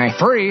 biscuits, and a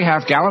free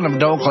half-gallon of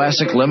Dole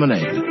Classic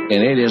lemonade.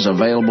 And it is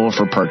available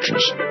for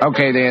purchase.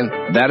 Okay, then.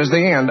 That is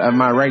the end of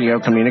my radio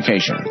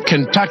communication.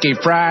 Kentucky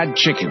Fried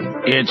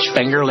Chicken. It's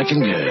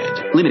finger-licking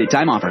good. Limited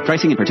time offer.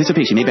 Pricing and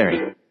participation may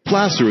vary.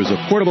 Placer is a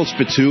portable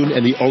spittoon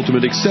and the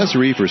ultimate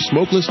accessory for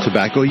smokeless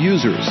tobacco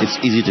users. It's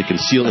easy to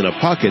conceal in a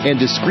pocket and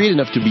discreet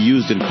enough to be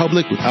used in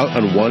public without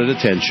unwanted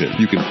attention.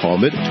 You can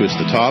palm it, twist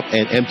the top,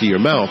 and empty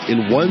your mouth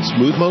in one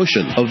smooth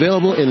motion.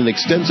 Available in an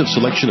extensive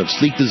selection of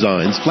sleek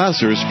designs,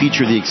 Placers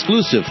feature the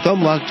exclusive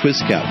thumb lock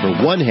twist cap for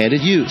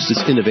one-handed use.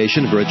 This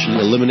innovation virtually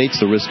eliminates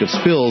the risk of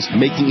spills,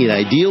 making it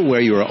ideal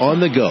where you are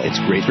on the go. It's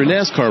great for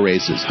NASCAR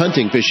races,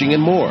 hunting, fishing, and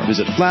more.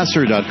 Visit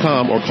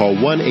Placer.com or call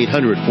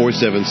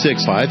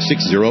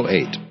 1-800-476-5608.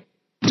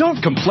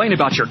 Don't complain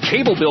about your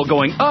cable bill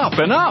going up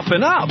and up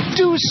and up.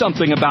 Do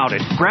something about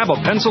it. Grab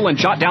a pencil and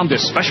jot down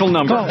this special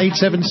number. Call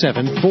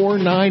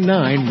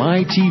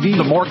 877-499-MY-TV.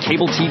 The more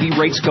cable TV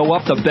rates go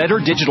up, the better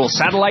digital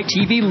satellite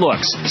TV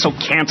looks. So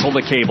cancel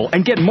the cable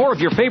and get more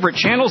of your favorite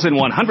channels in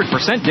 100%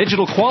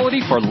 digital quality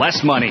for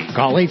less money.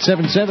 Call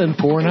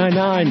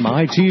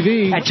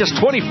 877-499-MY-TV. At just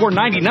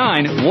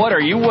 $24.99, what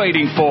are you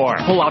waiting for?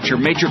 Pull out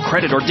your major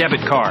credit or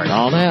debit card.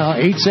 Call now,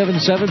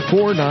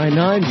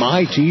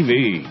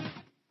 877-499-MY-TV.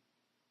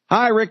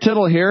 Hi, Rick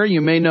Tittle here.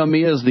 You may know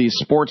me as the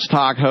sports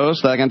talk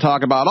host. I can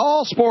talk about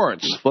all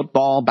sports: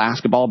 football,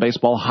 basketball,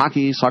 baseball,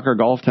 hockey, soccer,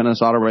 golf,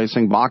 tennis, auto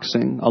racing,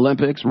 boxing,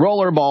 Olympics,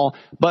 rollerball.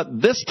 But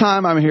this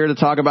time I'm here to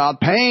talk about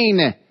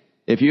pain.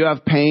 If you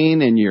have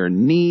pain in your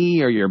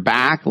knee or your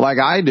back like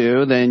I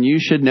do, then you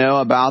should know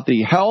about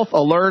the Health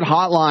Alert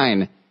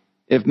Hotline.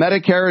 If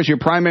Medicare is your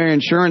primary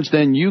insurance,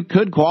 then you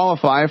could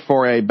qualify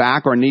for a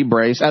back or knee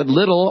brace at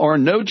little or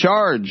no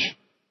charge.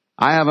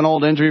 I have an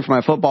old injury from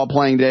my football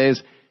playing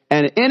days,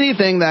 and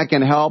anything that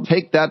can help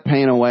take that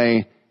pain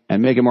away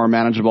and make it more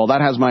manageable, that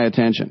has my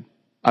attention.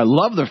 I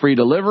love the free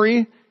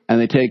delivery,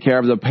 and they take care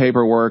of the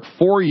paperwork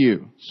for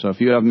you. So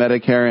if you have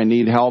Medicare and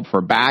need help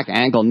for back,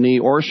 ankle, knee,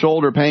 or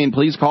shoulder pain,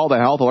 please call the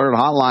Health Alert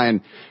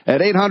Hotline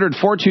at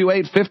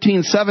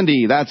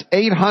 800-428-1570. That's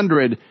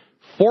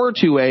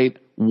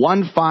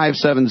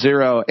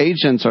 800-428-1570.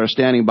 Agents are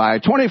standing by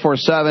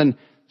 24/7,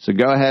 so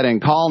go ahead and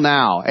call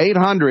now.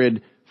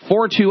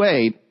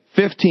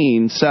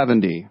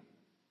 800-428-1570.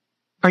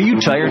 Are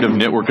you tired of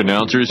network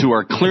announcers who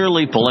are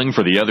clearly pulling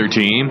for the other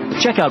team?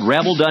 Check out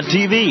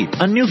Rabble.tv,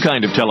 a new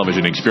kind of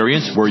television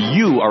experience where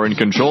you are in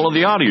control of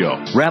the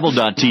audio.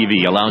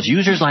 Rabble.tv allows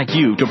users like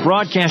you to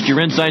broadcast your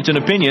insights and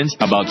opinions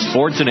about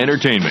sports and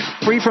entertainment,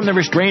 free from the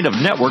restraint of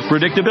network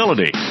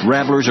predictability.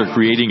 Rabblers are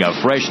creating a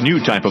fresh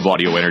new type of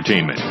audio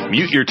entertainment.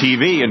 Mute your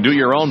TV and do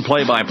your own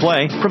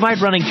play-by-play,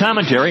 provide running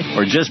commentary,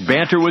 or just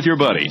banter with your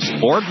buddies.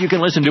 Or you can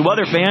listen to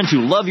other fans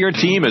who love your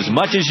team as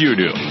much as you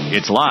do.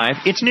 It's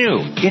live, it's new,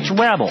 it's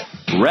Rabble. Rabble.tv.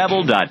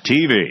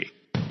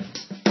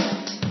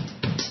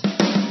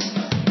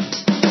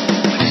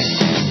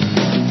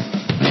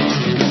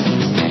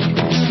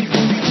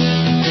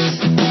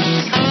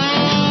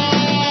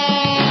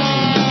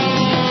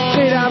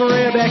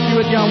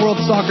 With you on World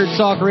Soccer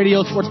Talk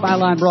Radio, Sports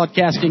Byline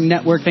Broadcasting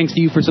Network. Thanks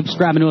to you for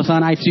subscribing to us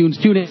on iTunes,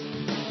 TuneIn,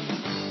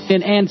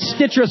 and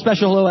Stitcher. A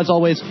special hello, as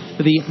always,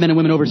 to the men and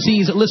women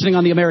overseas listening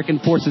on the American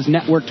Forces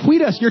Network.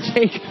 Tweet us your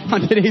take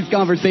on today's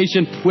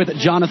conversation with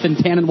Jonathan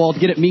Tannenwald.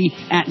 Get at me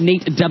at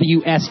Nate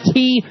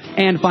WST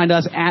and find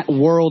us at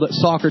World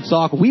Soccer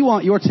Talk. We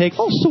want your take.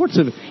 All sorts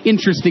of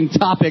interesting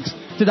topics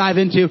to dive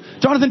into.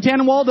 Jonathan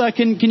Tannenwald,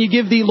 can you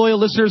give the loyal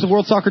listeners of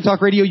World Soccer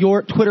Talk Radio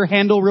your Twitter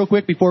handle real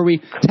quick before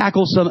we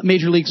tackle some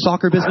Major League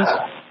Soccer business?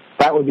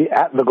 That would be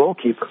at the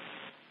goalkeeper.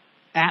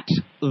 At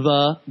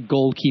the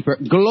goalkeeper.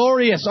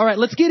 Glorious. All right,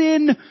 let's get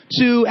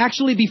into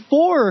actually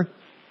before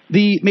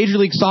the Major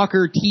League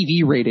Soccer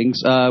TV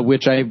ratings,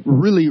 which I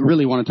really,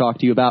 really want to talk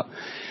to you about.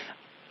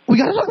 We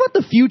got to talk about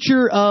the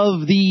future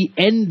of the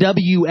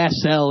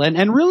NWSL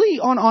and really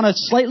on a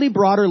slightly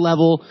broader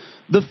level,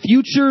 the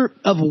future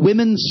of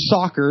women's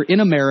soccer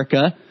in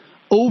America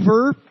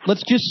over,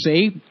 let's just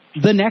say,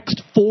 the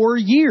next 4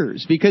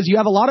 years, because you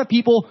have a lot of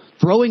people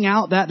throwing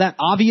out that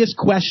obvious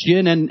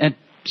question and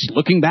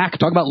looking back,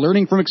 talk about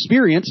learning from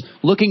experience,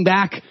 looking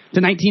back to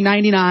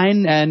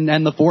 1999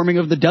 and the forming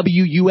of the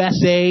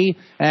WUSA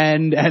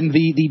and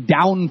the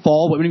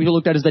downfall, what many people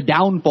looked at as the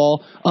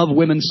downfall of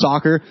women's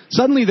soccer.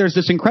 Suddenly there's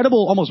this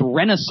incredible almost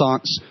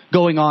renaissance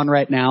going on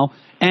right now.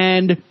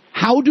 And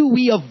how do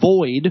we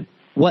avoid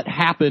what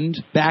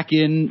happened back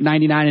in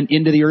 99 and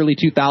into the early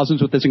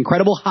 2000s with this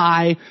incredible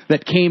high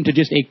that came to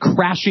just a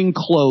crashing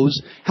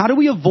close? How do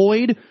we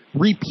avoid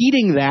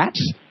repeating that?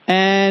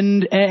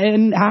 And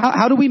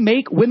how do we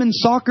make women's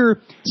soccer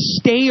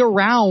stay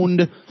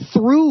around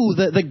through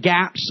the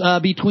gaps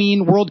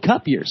between World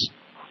Cup years?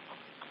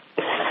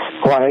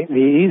 Well, the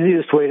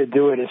easiest way to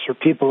do it is for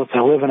people, if they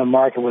live in a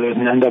market where there's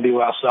an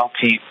NWSL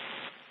team,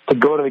 to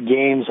go to the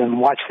games and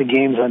watch the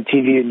games on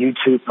TV and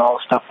YouTube and all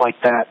stuff like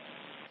that.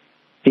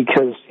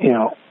 Because,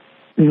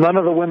 none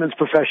of the women's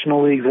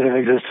professional leagues that have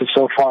existed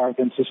so far have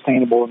been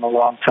sustainable in the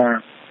long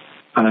term.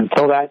 And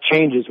until that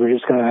changes, we're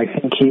just going to, I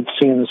think, keep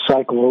seeing the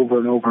cycle over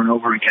and over and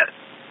over again.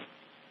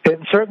 It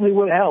certainly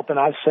would help, and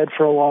I've said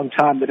for a long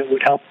time that it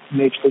would help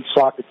Major League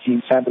Soccer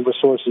teams have the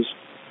resources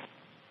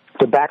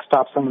to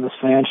backstop some of this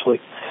financially.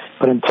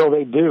 But until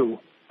they do,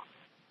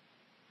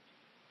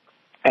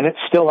 and it's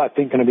still, I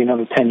think, going to be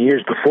another 10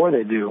 years before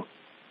they do,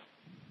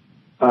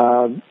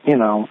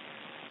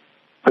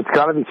 it's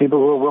got to be people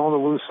who are willing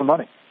to lose some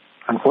money,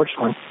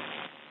 unfortunately.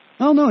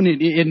 Oh, no,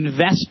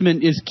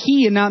 investment is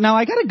key. And now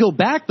I got to go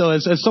back, though,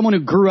 as someone who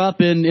grew up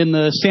in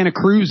the Santa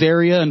Cruz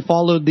area and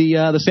followed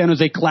the San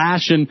Jose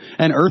Clash and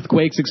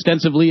earthquakes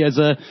extensively as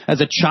a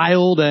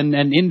child and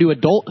into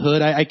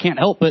adulthood. I can't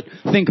help but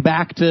think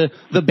back to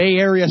the Bay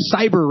Area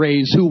Cyber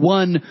Rays, who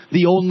won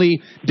the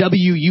only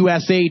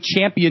WUSA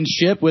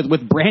championship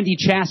with Brandy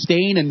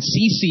Chastain and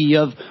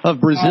Cece of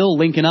Brazil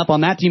linking up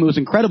on that team. It was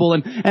incredible.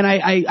 And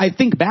I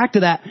think back to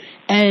that.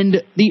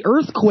 And the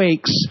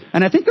earthquakes,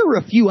 and I think there were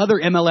a few other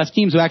MLS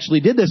teams who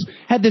actually did this,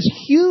 had this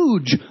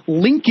huge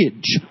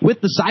linkage with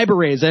the Cyber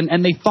Rays,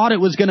 and they thought it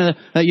was going to,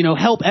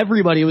 help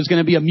everybody. It was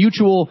going to be a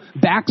mutual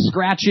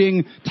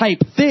back-scratching type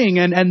thing,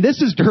 and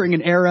this is during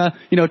an era,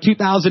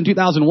 2000,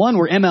 2001,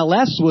 where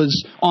MLS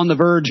was on the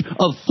verge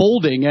of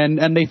folding,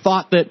 and they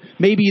thought that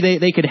maybe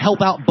they could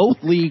help out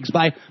both leagues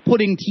by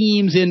putting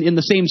teams in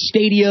the same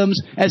stadiums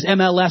as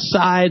MLS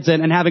sides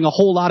and having a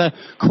whole lot of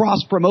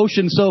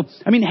cross-promotion. So,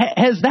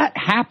 has that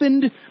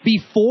happened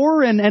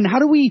before, and how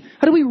do we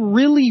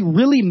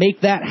really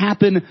make that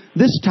happen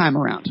this time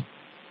around?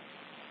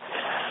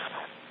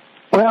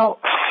 Well,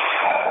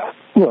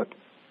 look,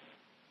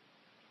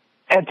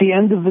 at the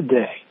end of the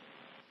day,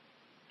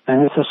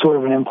 and this is sort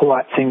of an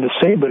impolite thing to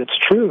say, but it's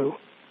true,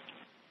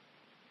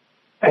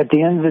 at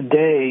the end of the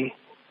day,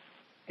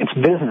 it's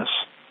business.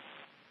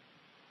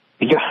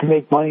 You got to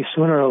make money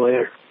sooner or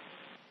later.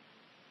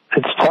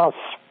 It's tough,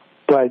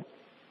 but,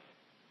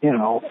 you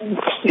know,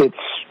 it's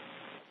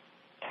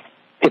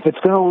if it's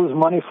going to lose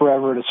money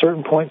forever, at a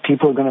certain point,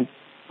 people are going to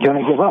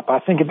give up. I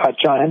think about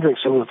John Hendricks,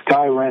 who was the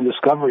guy who ran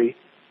Discovery,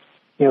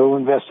 you know, who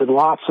invested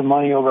lots of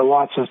money over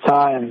lots of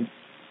time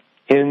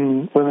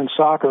in women's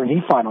soccer, and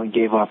he finally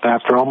gave up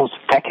after almost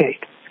a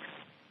decade.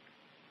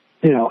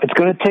 You know, it's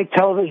going to take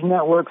television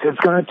networks. It's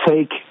going to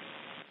take,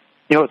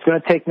 you know, it's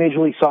going to take Major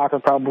League Soccer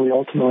probably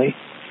ultimately.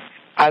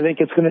 I think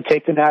it's going to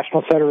take the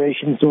national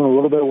federations doing a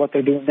little bit of what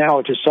they're doing now,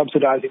 which is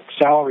subsidizing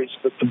salaries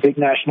so that the big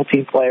national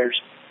team players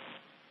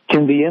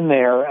can be in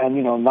there and,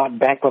 you know, not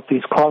bankrupt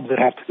these clubs that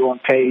have to go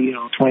and pay, you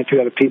know, 23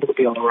 other people to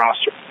be on the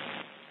roster.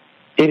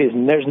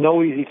 There's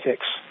no easy fix.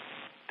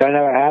 There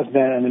never has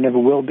been and there never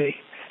will be.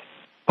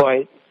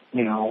 But,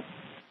 you know,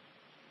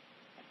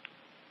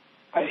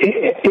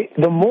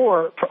 the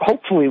more,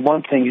 hopefully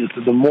one thing is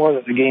that the more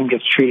that the game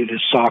gets treated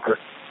as soccer,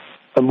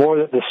 the more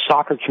that the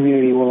soccer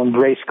community will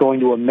embrace going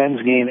to a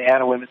men's game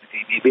and a women's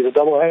game. Maybe the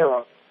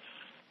doubleheader a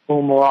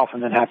little more often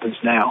than happens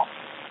now.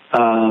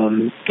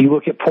 You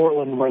look at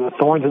Portland, where the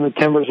Thorns and the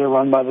Timbers are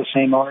run by the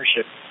same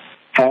ownership,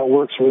 and it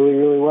works really,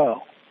 really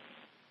well.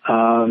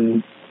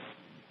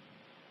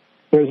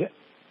 There's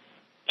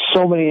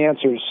so many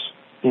answers,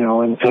 you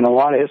know, and a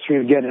lot of history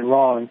of getting it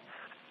wrong.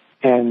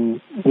 And,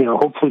 you know,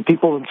 hopefully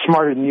people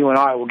smarter than you and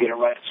I will get it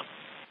right.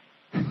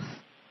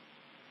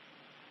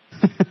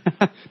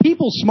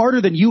 People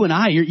smarter than you and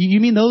I. You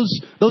mean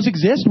those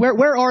exist?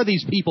 Where are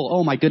these people?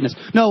 Oh my goodness!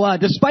 No,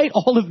 despite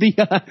all of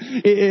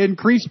the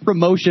increased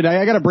promotion,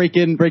 I got to break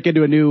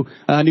into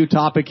a new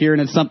topic here,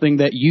 and it's something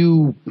that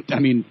you,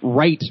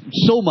 write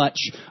so much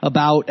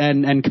about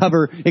and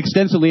cover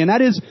extensively, and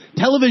that is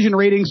television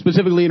ratings,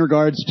 specifically in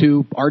regards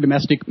to our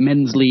domestic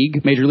men's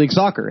league, Major League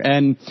Soccer.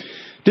 And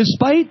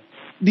despite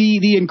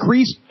the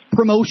increased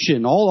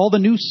promotion, all the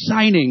new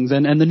signings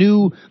and the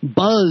new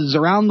buzz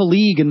around the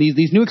league and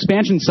these new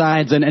expansion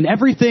sides and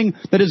everything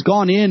that has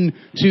gone in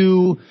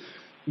to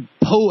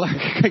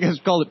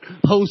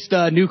post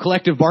new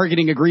collective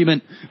bargaining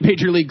agreement,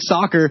 Major League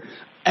Soccer,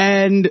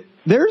 and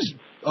there's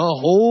a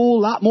whole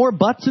lot more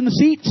butts in the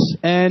seats.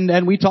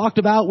 And we talked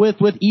about with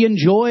Ian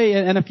Joy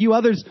and a few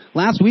others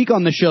last week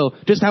on the show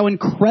just how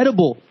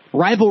incredible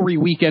rivalry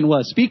weekend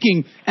was.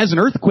 Speaking as an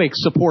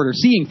Earthquakes supporter,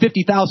 seeing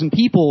 50,000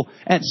 people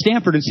at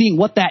Stanford and seeing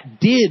what that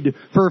did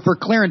for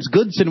Clarence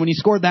Goodson when he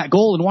scored that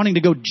goal and wanting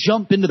to go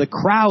jump into the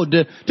crowd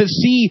to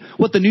see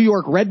what the New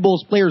York Red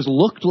Bulls players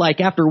looked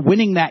like after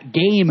winning that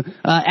game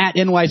at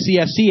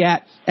NYCFC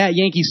at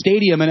Yankee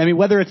Stadium. And I mean,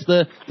 whether it's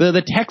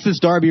the Texas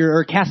Derby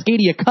or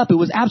Cascadia Cup, it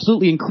was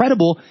absolutely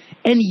incredible.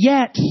 And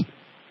yet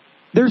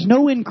there's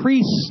no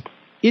increase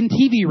in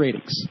TV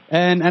ratings.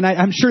 And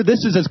I'm sure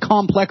this is as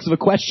complex of a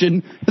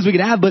question as we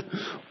could have, but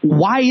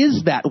why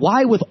is that?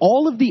 Why, with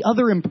all of the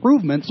other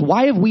improvements,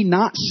 why have we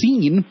not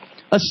seen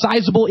a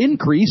sizable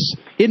increase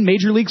in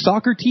Major League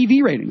Soccer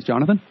TV ratings,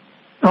 Jonathan?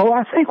 Oh,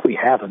 I think we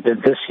have a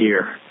bit this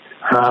year,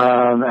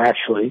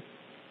 actually.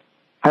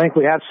 I think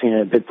we have seen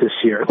it a bit this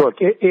year. Look,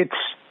 it's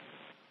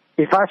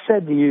if I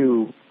said to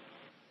you,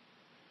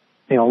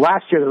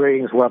 last year the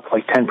ratings were up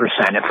like 10%.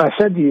 If I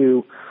said to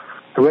you,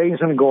 the rating's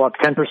going to go up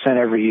 10%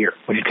 every year,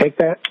 would you take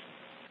that?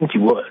 I think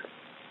you would.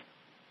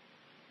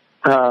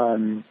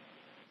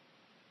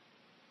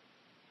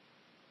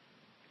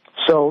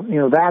 So,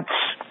 that's...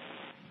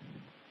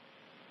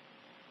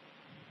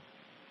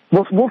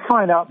 We'll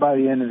find out by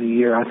the end of the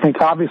year. I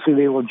think obviously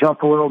they will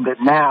jump a little bit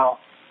now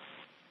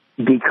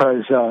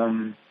because,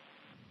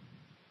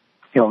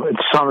 it's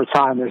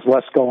summertime, there's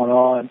less going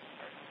on.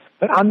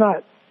 But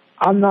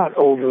I'm not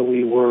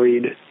overly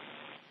worried,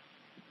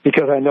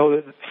 because I know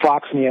that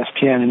Fox and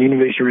ESPN and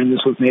Univision are in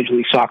this with Major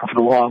League Soccer for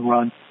the long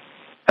run.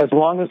 As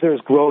long as there's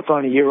growth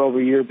on a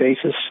year-over-year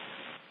basis,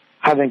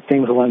 I think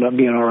things will end up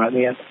being all right in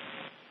the end.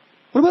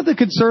 What about the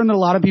concern that a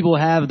lot of people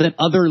have that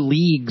other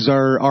leagues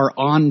are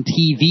on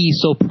TV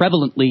so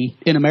prevalently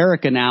in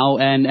America now,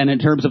 and in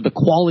terms of the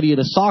quality of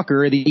the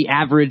soccer, the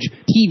average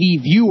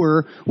TV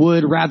viewer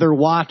would rather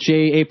watch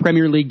a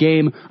Premier League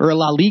game or a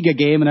La Liga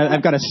game? And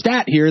I've got a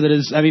stat here that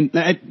is, I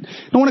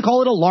don't want to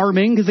call it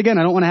alarming, because again,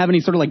 I don't want to have any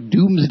sort of like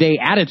doomsday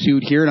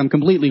attitude here, and I'm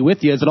completely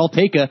with you, as it'll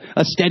take a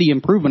steady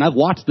improvement. I've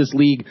watched this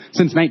league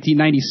since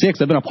 1996.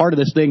 I've been a part of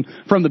this thing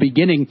from the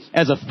beginning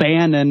as a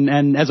fan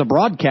and as a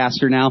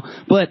broadcaster now,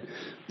 but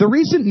the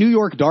recent New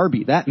York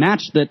Derby, that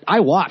match that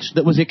I watched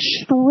that was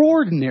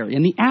extraordinary,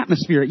 and the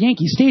atmosphere at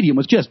Yankee Stadium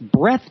was just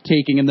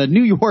breathtaking, and the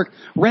New York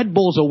Red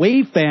Bulls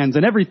away fans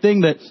and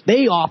everything that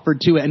they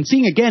offered to it, and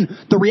seeing again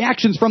the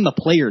reactions from the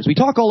players. We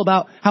talk all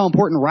about how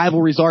important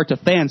rivalries are to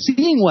fans.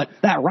 Seeing what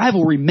that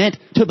rivalry meant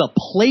to the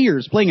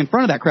players playing in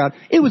front of that crowd,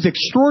 it was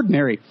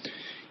extraordinary.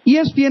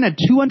 ESPN had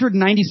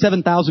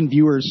 297,000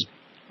 viewers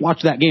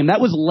watch that game.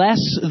 That was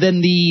less than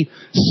the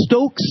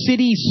Stoke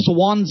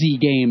City-Swansea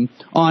game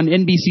on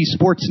NBC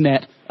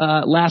Sportsnet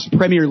last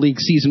Premier League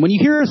season. When you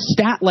hear a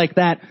stat like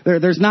that,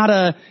 there's not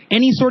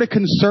any sort of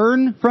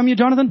concern from you,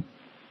 Jonathan?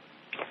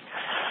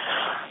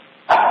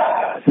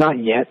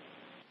 Not yet.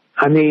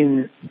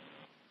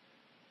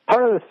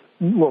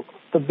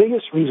 the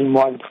biggest reason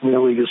why the Premier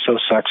League is so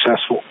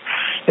successful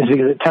is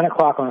because at 10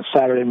 o'clock on a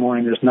Saturday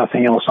morning, there's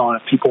nothing else on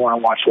it. People want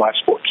to watch live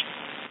sports.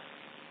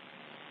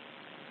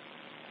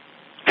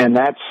 And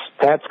that's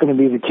going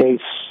to be the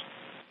case,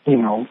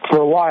 for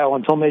a while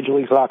until Major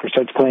League Soccer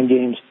starts playing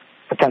games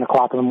at 10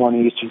 o'clock in the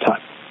morning Eastern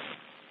time.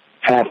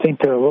 And I think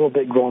they're a little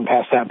bit growing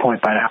past that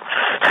point by now.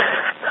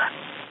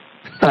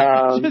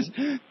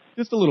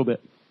 Just a little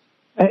bit.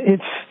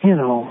 It's,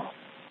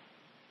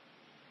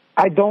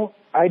 I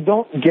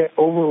don't get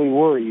overly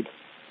worried,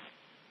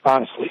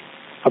 honestly,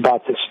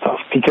 about this stuff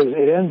because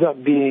it ends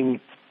up being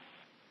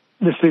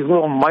just these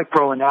little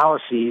micro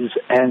analyses,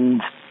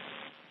 and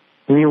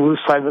you lose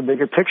sight of the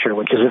bigger picture,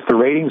 which is if the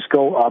ratings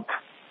go up,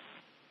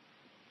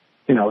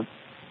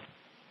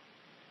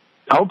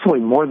 hopefully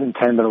more than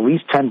 10, but at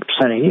least 10%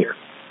 a year,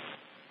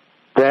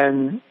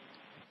 then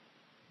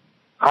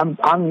I'm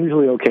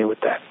usually okay with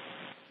that.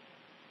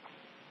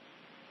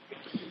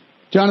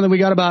 Jonathan, we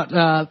got about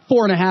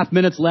 4.5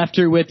 minutes left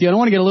here with you. I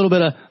want to get a little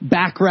bit of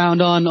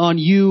background on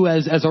you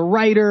as a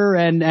writer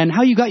and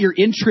how you got your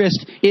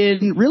interest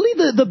in really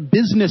the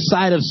business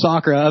side of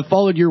soccer. I've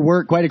followed your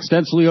work quite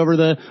extensively over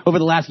the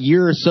last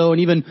year or so,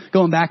 and even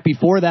going back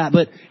before that.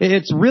 But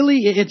it's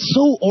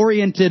so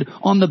oriented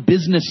on the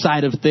business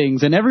side of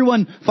things, and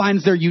everyone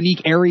finds their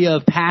unique area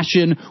of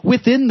passion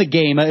within the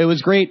game. It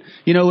was great,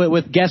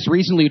 with guests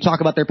recently who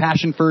talk about their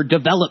passion for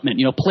development,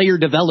 player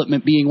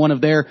development being one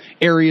of their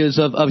areas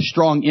of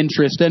strong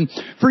interest. And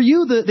for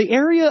you, the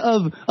area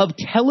of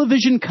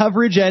television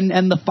coverage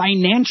and the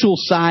financial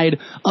side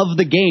of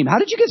the game, how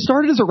did you get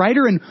started as a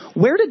writer, and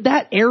where did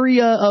that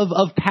area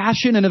of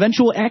passion and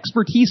eventual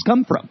expertise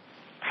come from?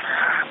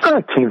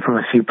 It came from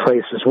a few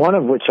places, one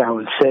of which I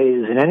would say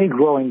is in any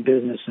growing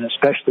business, and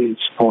especially in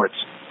sports,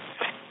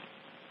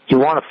 you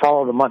want to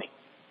follow the money,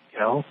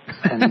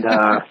 and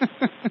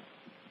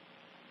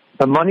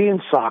the money in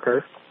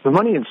soccer, the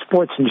money in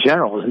sports in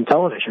general is in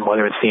television,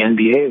 whether it's the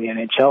NBA or the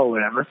NHL or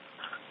whatever.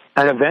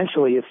 And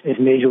eventually, if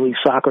Major League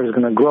Soccer is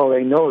going to grow,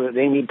 they know that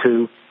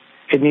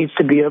it needs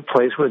to be a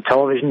place where the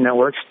television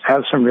networks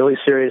have some really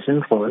serious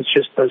influence,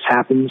 just as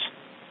happens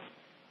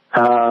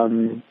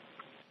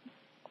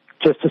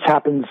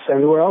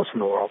everywhere else in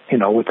the world,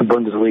 with the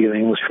Bundesliga, the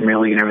English Premier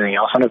League, and everything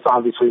else. And it's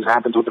obviously as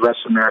happens with the rest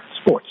of American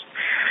sports.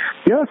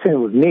 The other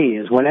thing with me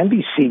is when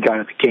NBC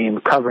got at the game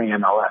covering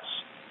MLS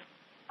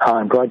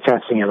and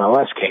broadcasting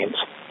MLS games,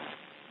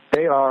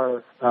 they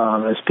are,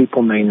 as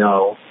people may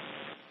know,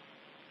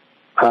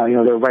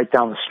 they're right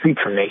down the street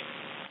from me,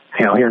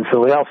 here in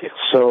Philadelphia.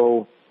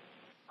 So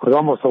it was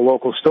almost a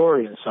local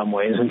story in some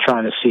ways, and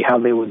trying to see how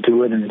they would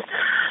do it. And,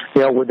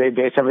 would they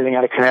base everything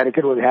out of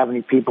Connecticut? Would they have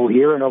any people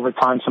here? And over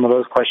time, some of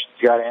those questions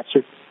got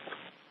answered.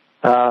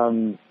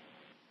 And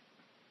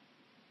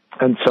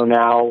so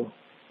now,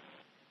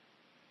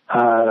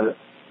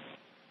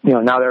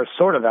 now they're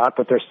sort of out,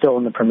 but they're still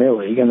in the Premier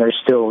League, and they're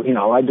still,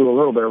 I do a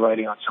little bit of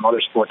writing on some other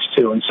sports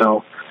too. And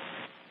so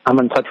I'm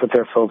in touch with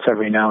their folks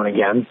every now and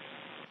again.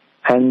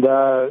 And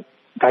I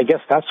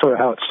guess that's sort of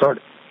how it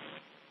started.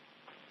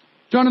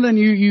 Jonathan,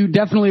 you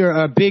definitely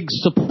are a big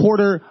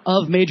supporter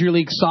of Major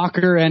League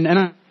Soccer, and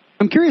I'm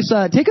curious,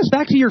 take us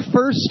back to your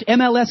first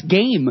MLS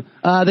game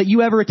that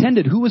you ever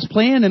attended. Who was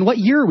playing, and what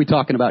year are we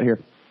talking about here?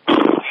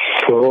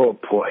 Oh,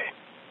 boy.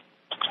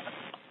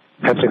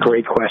 That's a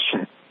great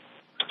question,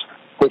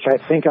 which I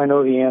think I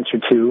know the answer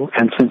to,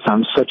 and since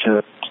I'm such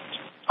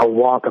a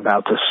walk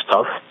about this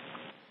stuff,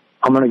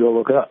 I'm going to go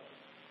look it up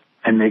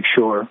and make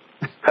sure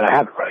that I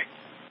have it right.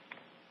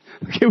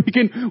 Okay,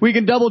 we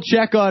can double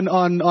check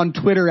on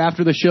Twitter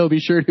after the show. Be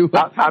sure to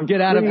get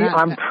out of that.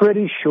 I'm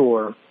pretty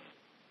sure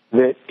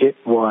that it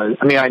was.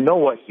 I mean, I know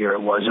what year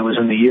it was. It was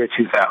in the year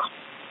 2000.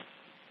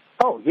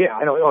 Oh yeah,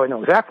 I know. Oh, I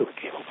know exactly what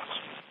game it was.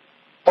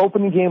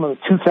 Opening game of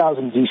the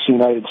 2000 DC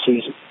United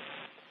season.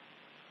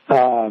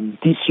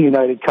 DC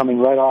United coming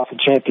right off a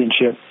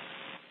championship.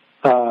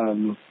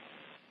 And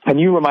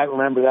you might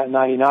remember that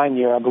 99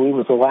 year. I believe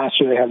was the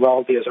last year they had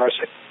Raul Diaz-Arce.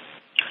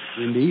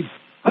 Indeed.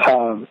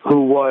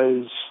 Who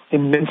was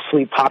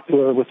immensely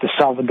popular with the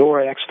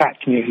Salvador expat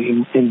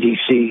community in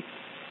D.C.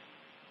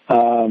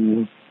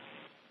 And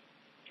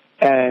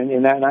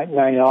in that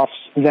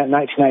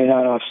 1999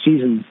 off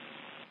season,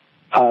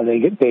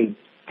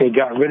 they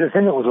got rid of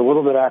him. It was a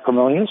little bit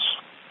acrimonious.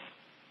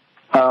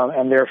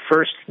 And their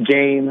first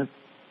game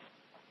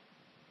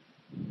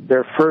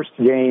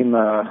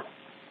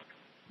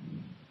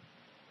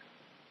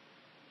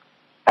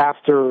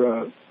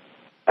after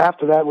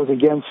that was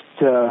against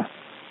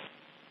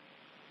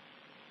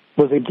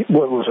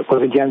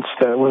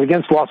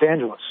Los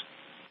Angeles,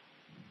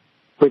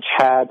 which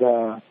had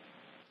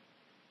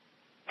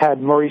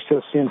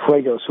Mauricio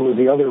Cienfuegos, who was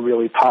the other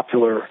really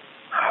popular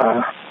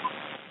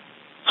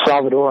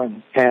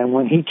Salvadoran. And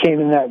when he came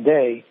in that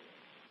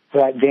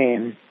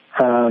game,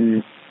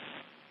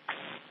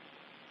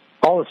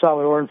 all the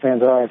Salvadoran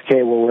fans at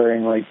RFK were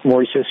wearing like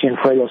Mauricio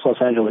Cienfuegos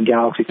Los Angeles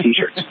Galaxy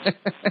t-shirts.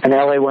 And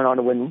LA went on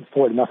to win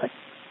 4-0.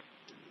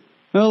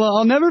 Well,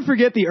 I'll never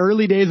forget the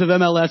early days of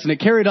MLS, and it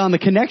carried on the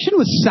connection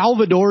with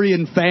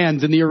Salvadorian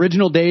fans in the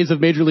original days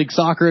of Major League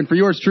Soccer. And for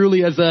yours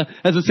truly, as a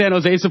San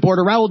Jose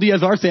supporter, Raul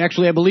Diaz-Arce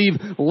actually, I believe,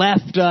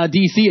 left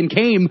D.C. and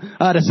came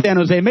to San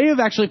Jose. May have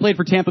actually played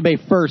for Tampa Bay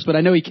first, but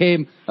I know he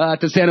came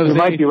to San Jose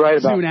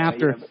soon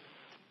after. Yeah.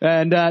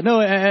 And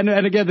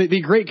again, the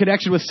great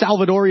connection with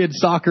Salvadorian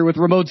soccer with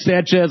Ramon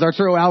Sanchez,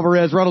 Arturo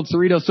Alvarez, Ronald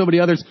Cerrito, so many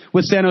others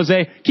with San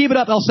Jose. Keep it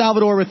up, El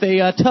Salvador, with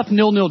a tough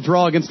 0-0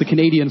 draw against the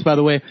Canadians, by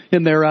the way,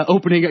 in their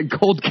opening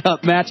Gold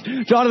Cup match.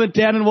 Jonathan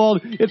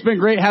Tannenwald, it's been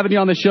great having you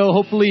on the show.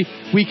 Hopefully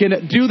we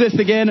can do this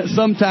again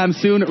sometime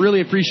soon.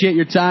 Really appreciate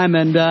your time,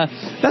 and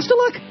best of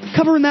luck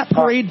covering that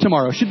parade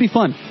tomorrow. Should be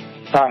fun.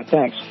 All right,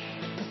 thanks.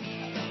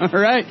 All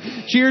right.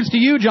 Cheers to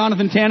you,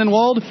 Jonathan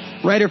Tannenwald,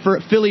 writer for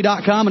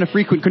Philly.com and a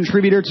frequent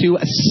contributor to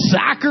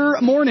Soccer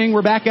Morning.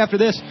 We're back after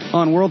this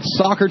on World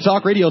Soccer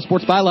Talk Radio,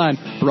 Sports Byline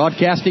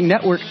Broadcasting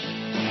Network.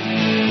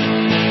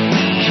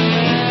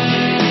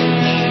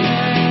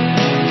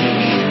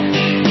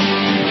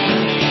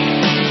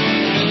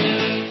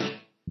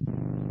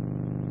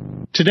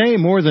 Today,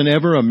 more than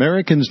ever,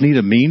 Americans need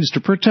a means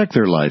to protect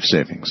their life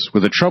savings.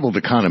 With a troubled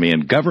economy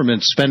and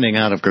government spending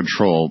out of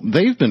control,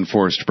 they've been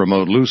forced to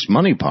promote loose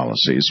money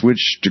policies,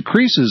 which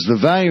decreases the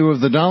value of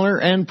the dollar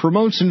and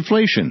promotes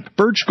inflation.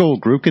 Birch Gold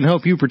Group can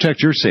help you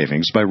protect your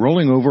savings by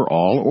rolling over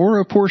all or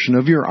a portion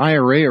of your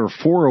IRA or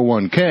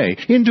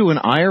 401k into an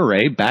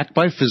IRA backed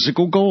by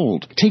physical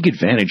gold. Take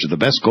advantage of the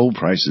best gold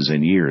prices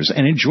in years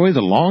and enjoy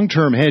the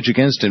long-term hedge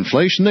against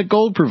inflation that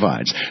gold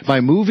provides by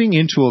moving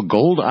into a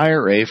gold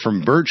IRA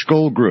from Birch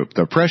Gold Group,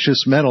 the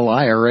precious metal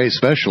IRA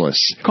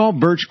specialists. Call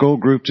Birch Gold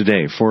Group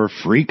today for a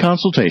free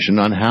consultation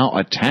on how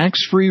a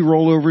tax-free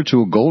rollover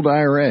to a gold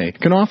IRA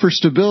can offer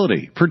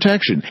stability,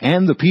 protection,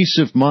 and the peace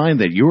of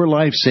mind that your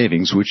life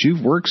savings, which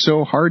you've worked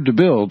so hard to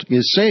build,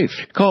 is safe.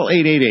 Call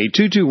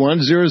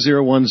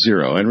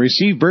 888-221-0010 and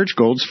receive Birch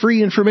Gold's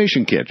free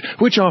information kit,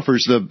 which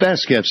offers the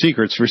best-kept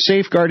secrets for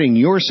safeguarding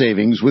your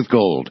savings with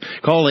gold.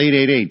 Call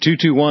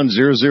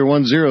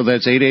 888-221-0010.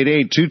 That's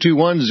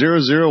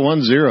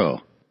 888-221-0010.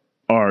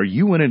 Are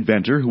you an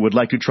inventor who would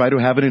like to try to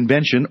have an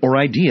invention or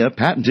idea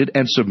patented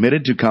and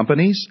submitted to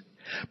companies,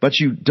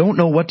 but you don't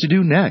know what to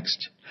do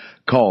next?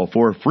 Call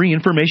for free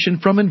information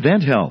from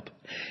InventHelp.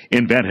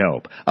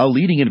 InventHelp, a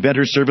leading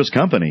inventor service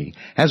company,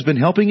 has been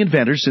helping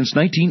inventors since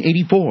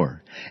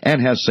 1984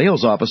 and has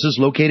sales offices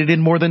located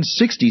in more than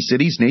 60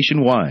 cities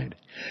nationwide.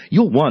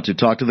 You'll want to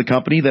talk to the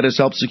company that has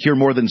helped secure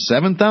more than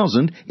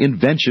 7,000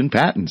 invention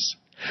patents.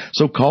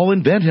 So call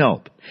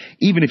InventHelp.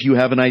 Even if you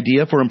have an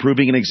idea for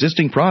improving an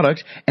existing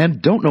product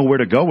and don't know where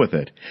to go with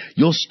it,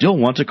 you'll still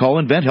want to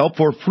call InventHelp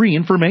for free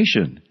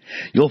information.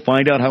 You'll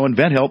find out how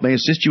InventHelp may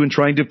assist you in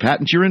trying to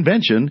patent your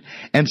invention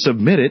and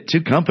submit it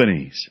to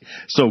companies.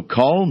 So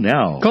call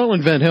now. Call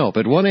InventHelp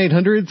at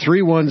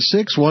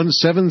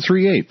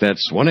 1-800-316-1738.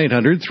 That's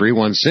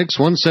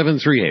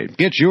 1-800-316-1738.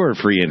 Get your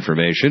free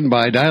information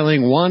by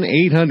dialing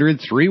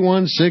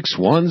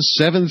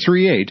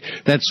 1-800-316-1738.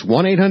 That's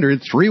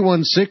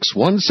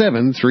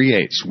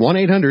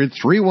 1-800-316-1738.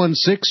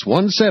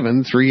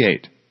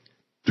 1-800-316-1738.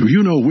 Do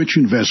you know which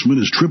investment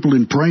has tripled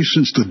in price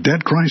since the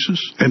debt crisis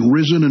and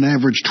risen an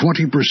average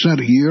 20%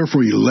 a year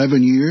for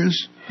 11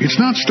 years? It's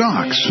not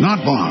stocks,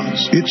 not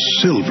bonds, it's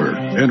silver.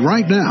 And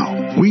right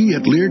now, we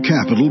at Lear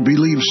Capital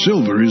believe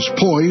silver is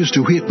poised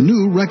to hit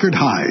new record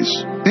highs.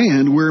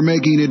 And we're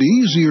making it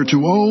easier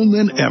to own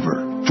than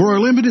ever. For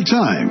a limited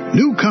time,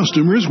 new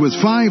customers with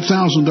 $5,000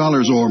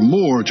 or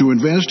more to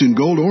invest in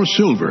gold or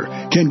silver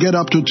can get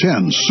up to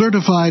 10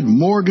 certified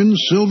Morgan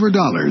silver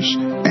dollars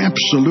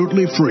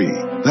absolutely free.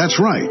 That's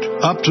right,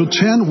 up to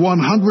 10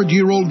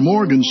 100-year-old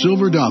Morgan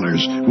silver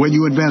dollars when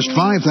you invest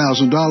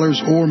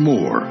 $5,000 or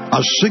more.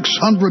 A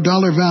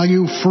 $600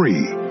 value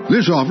free.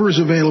 This offer is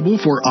available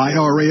for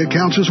IRA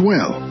accounts as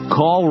well.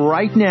 Call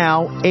right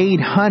now,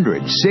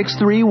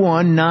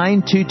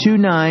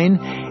 800-631-9229,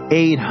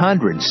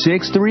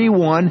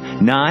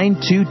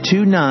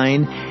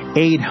 800-631-9229,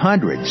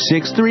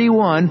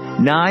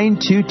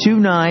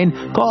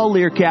 800-631-9229. Call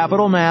Lear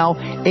Capital now,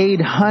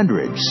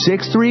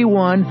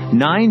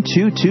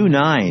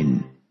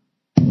 800-631-9229.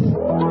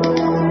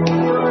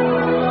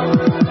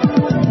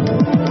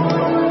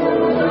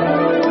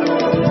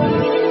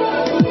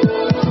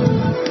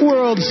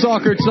 World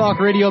Soccer Talk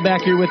Radio,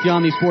 back here with you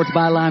on the Sports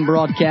Byline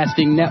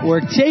Broadcasting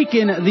Network,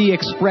 taking the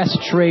express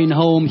train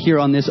home here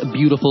on this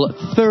beautiful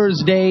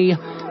Thursday,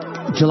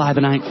 July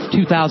the 9th,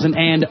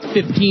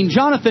 2015.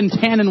 Jonathan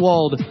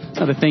Tannenwald,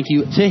 another thank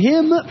you to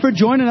him for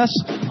joining us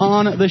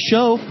on the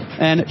show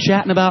and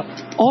chatting about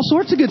all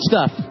sorts of good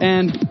stuff,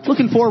 and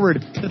looking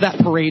forward to that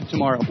parade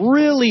tomorrow.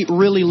 Really,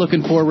 really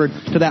looking forward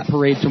to that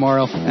parade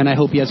tomorrow, and I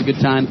hope he has a good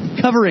time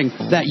covering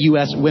that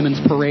U.S. Women's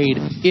Parade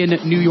in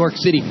New York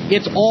City.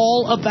 It's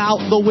all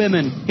about the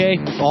women, okay?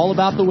 It's all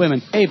about the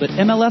women. Hey, but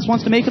MLS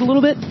wants to make it a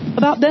little bit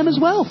about them as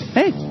well.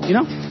 Hey, you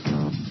know,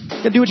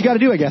 you gotta do what you gotta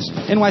do, I guess.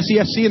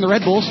 NYCFC and the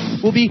Red Bulls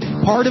will be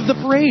part of the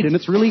parade, and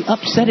it's really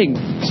upsetting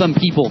some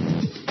people.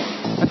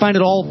 I find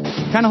it all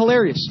kind of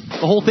hilarious,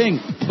 the whole thing.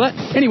 But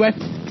anyway,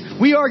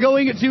 we are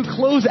going to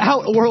close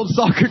out World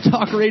Soccer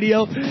Talk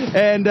Radio,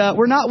 and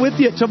we're not with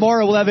you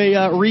tomorrow. We'll have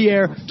a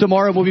re-air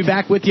tomorrow. We'll be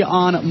back with you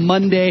on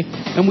Monday,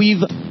 and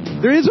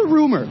there is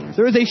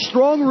a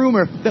strong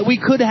rumor that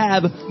we could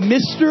have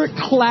Mr.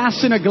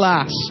 Class in a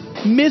Glass.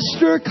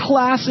 Mr.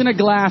 Class in a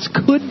Glass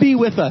could be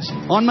with us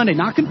on Monday.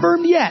 Not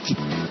confirmed yet,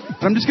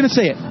 but I'm just going to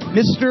say it.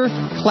 Mr.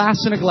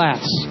 Class in a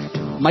Glass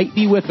might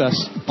be with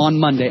us on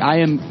Monday. I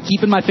am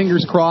keeping my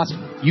fingers crossed.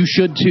 You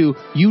should too.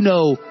 You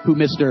know who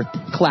Mr.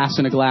 Class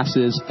in a Glass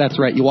is. That's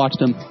right. You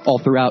watched him all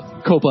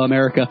throughout Copa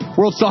America.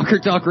 World Soccer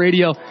Talk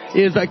Radio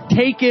is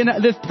taking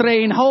this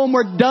train home.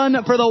 We're done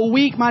for the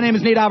week. My name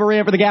is Nate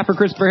Abarea for the gaffer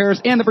Christopher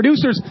Harris and the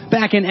producers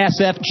back in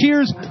SF.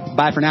 Cheers.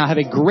 Bye for now. Have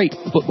a great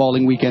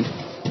footballing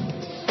weekend.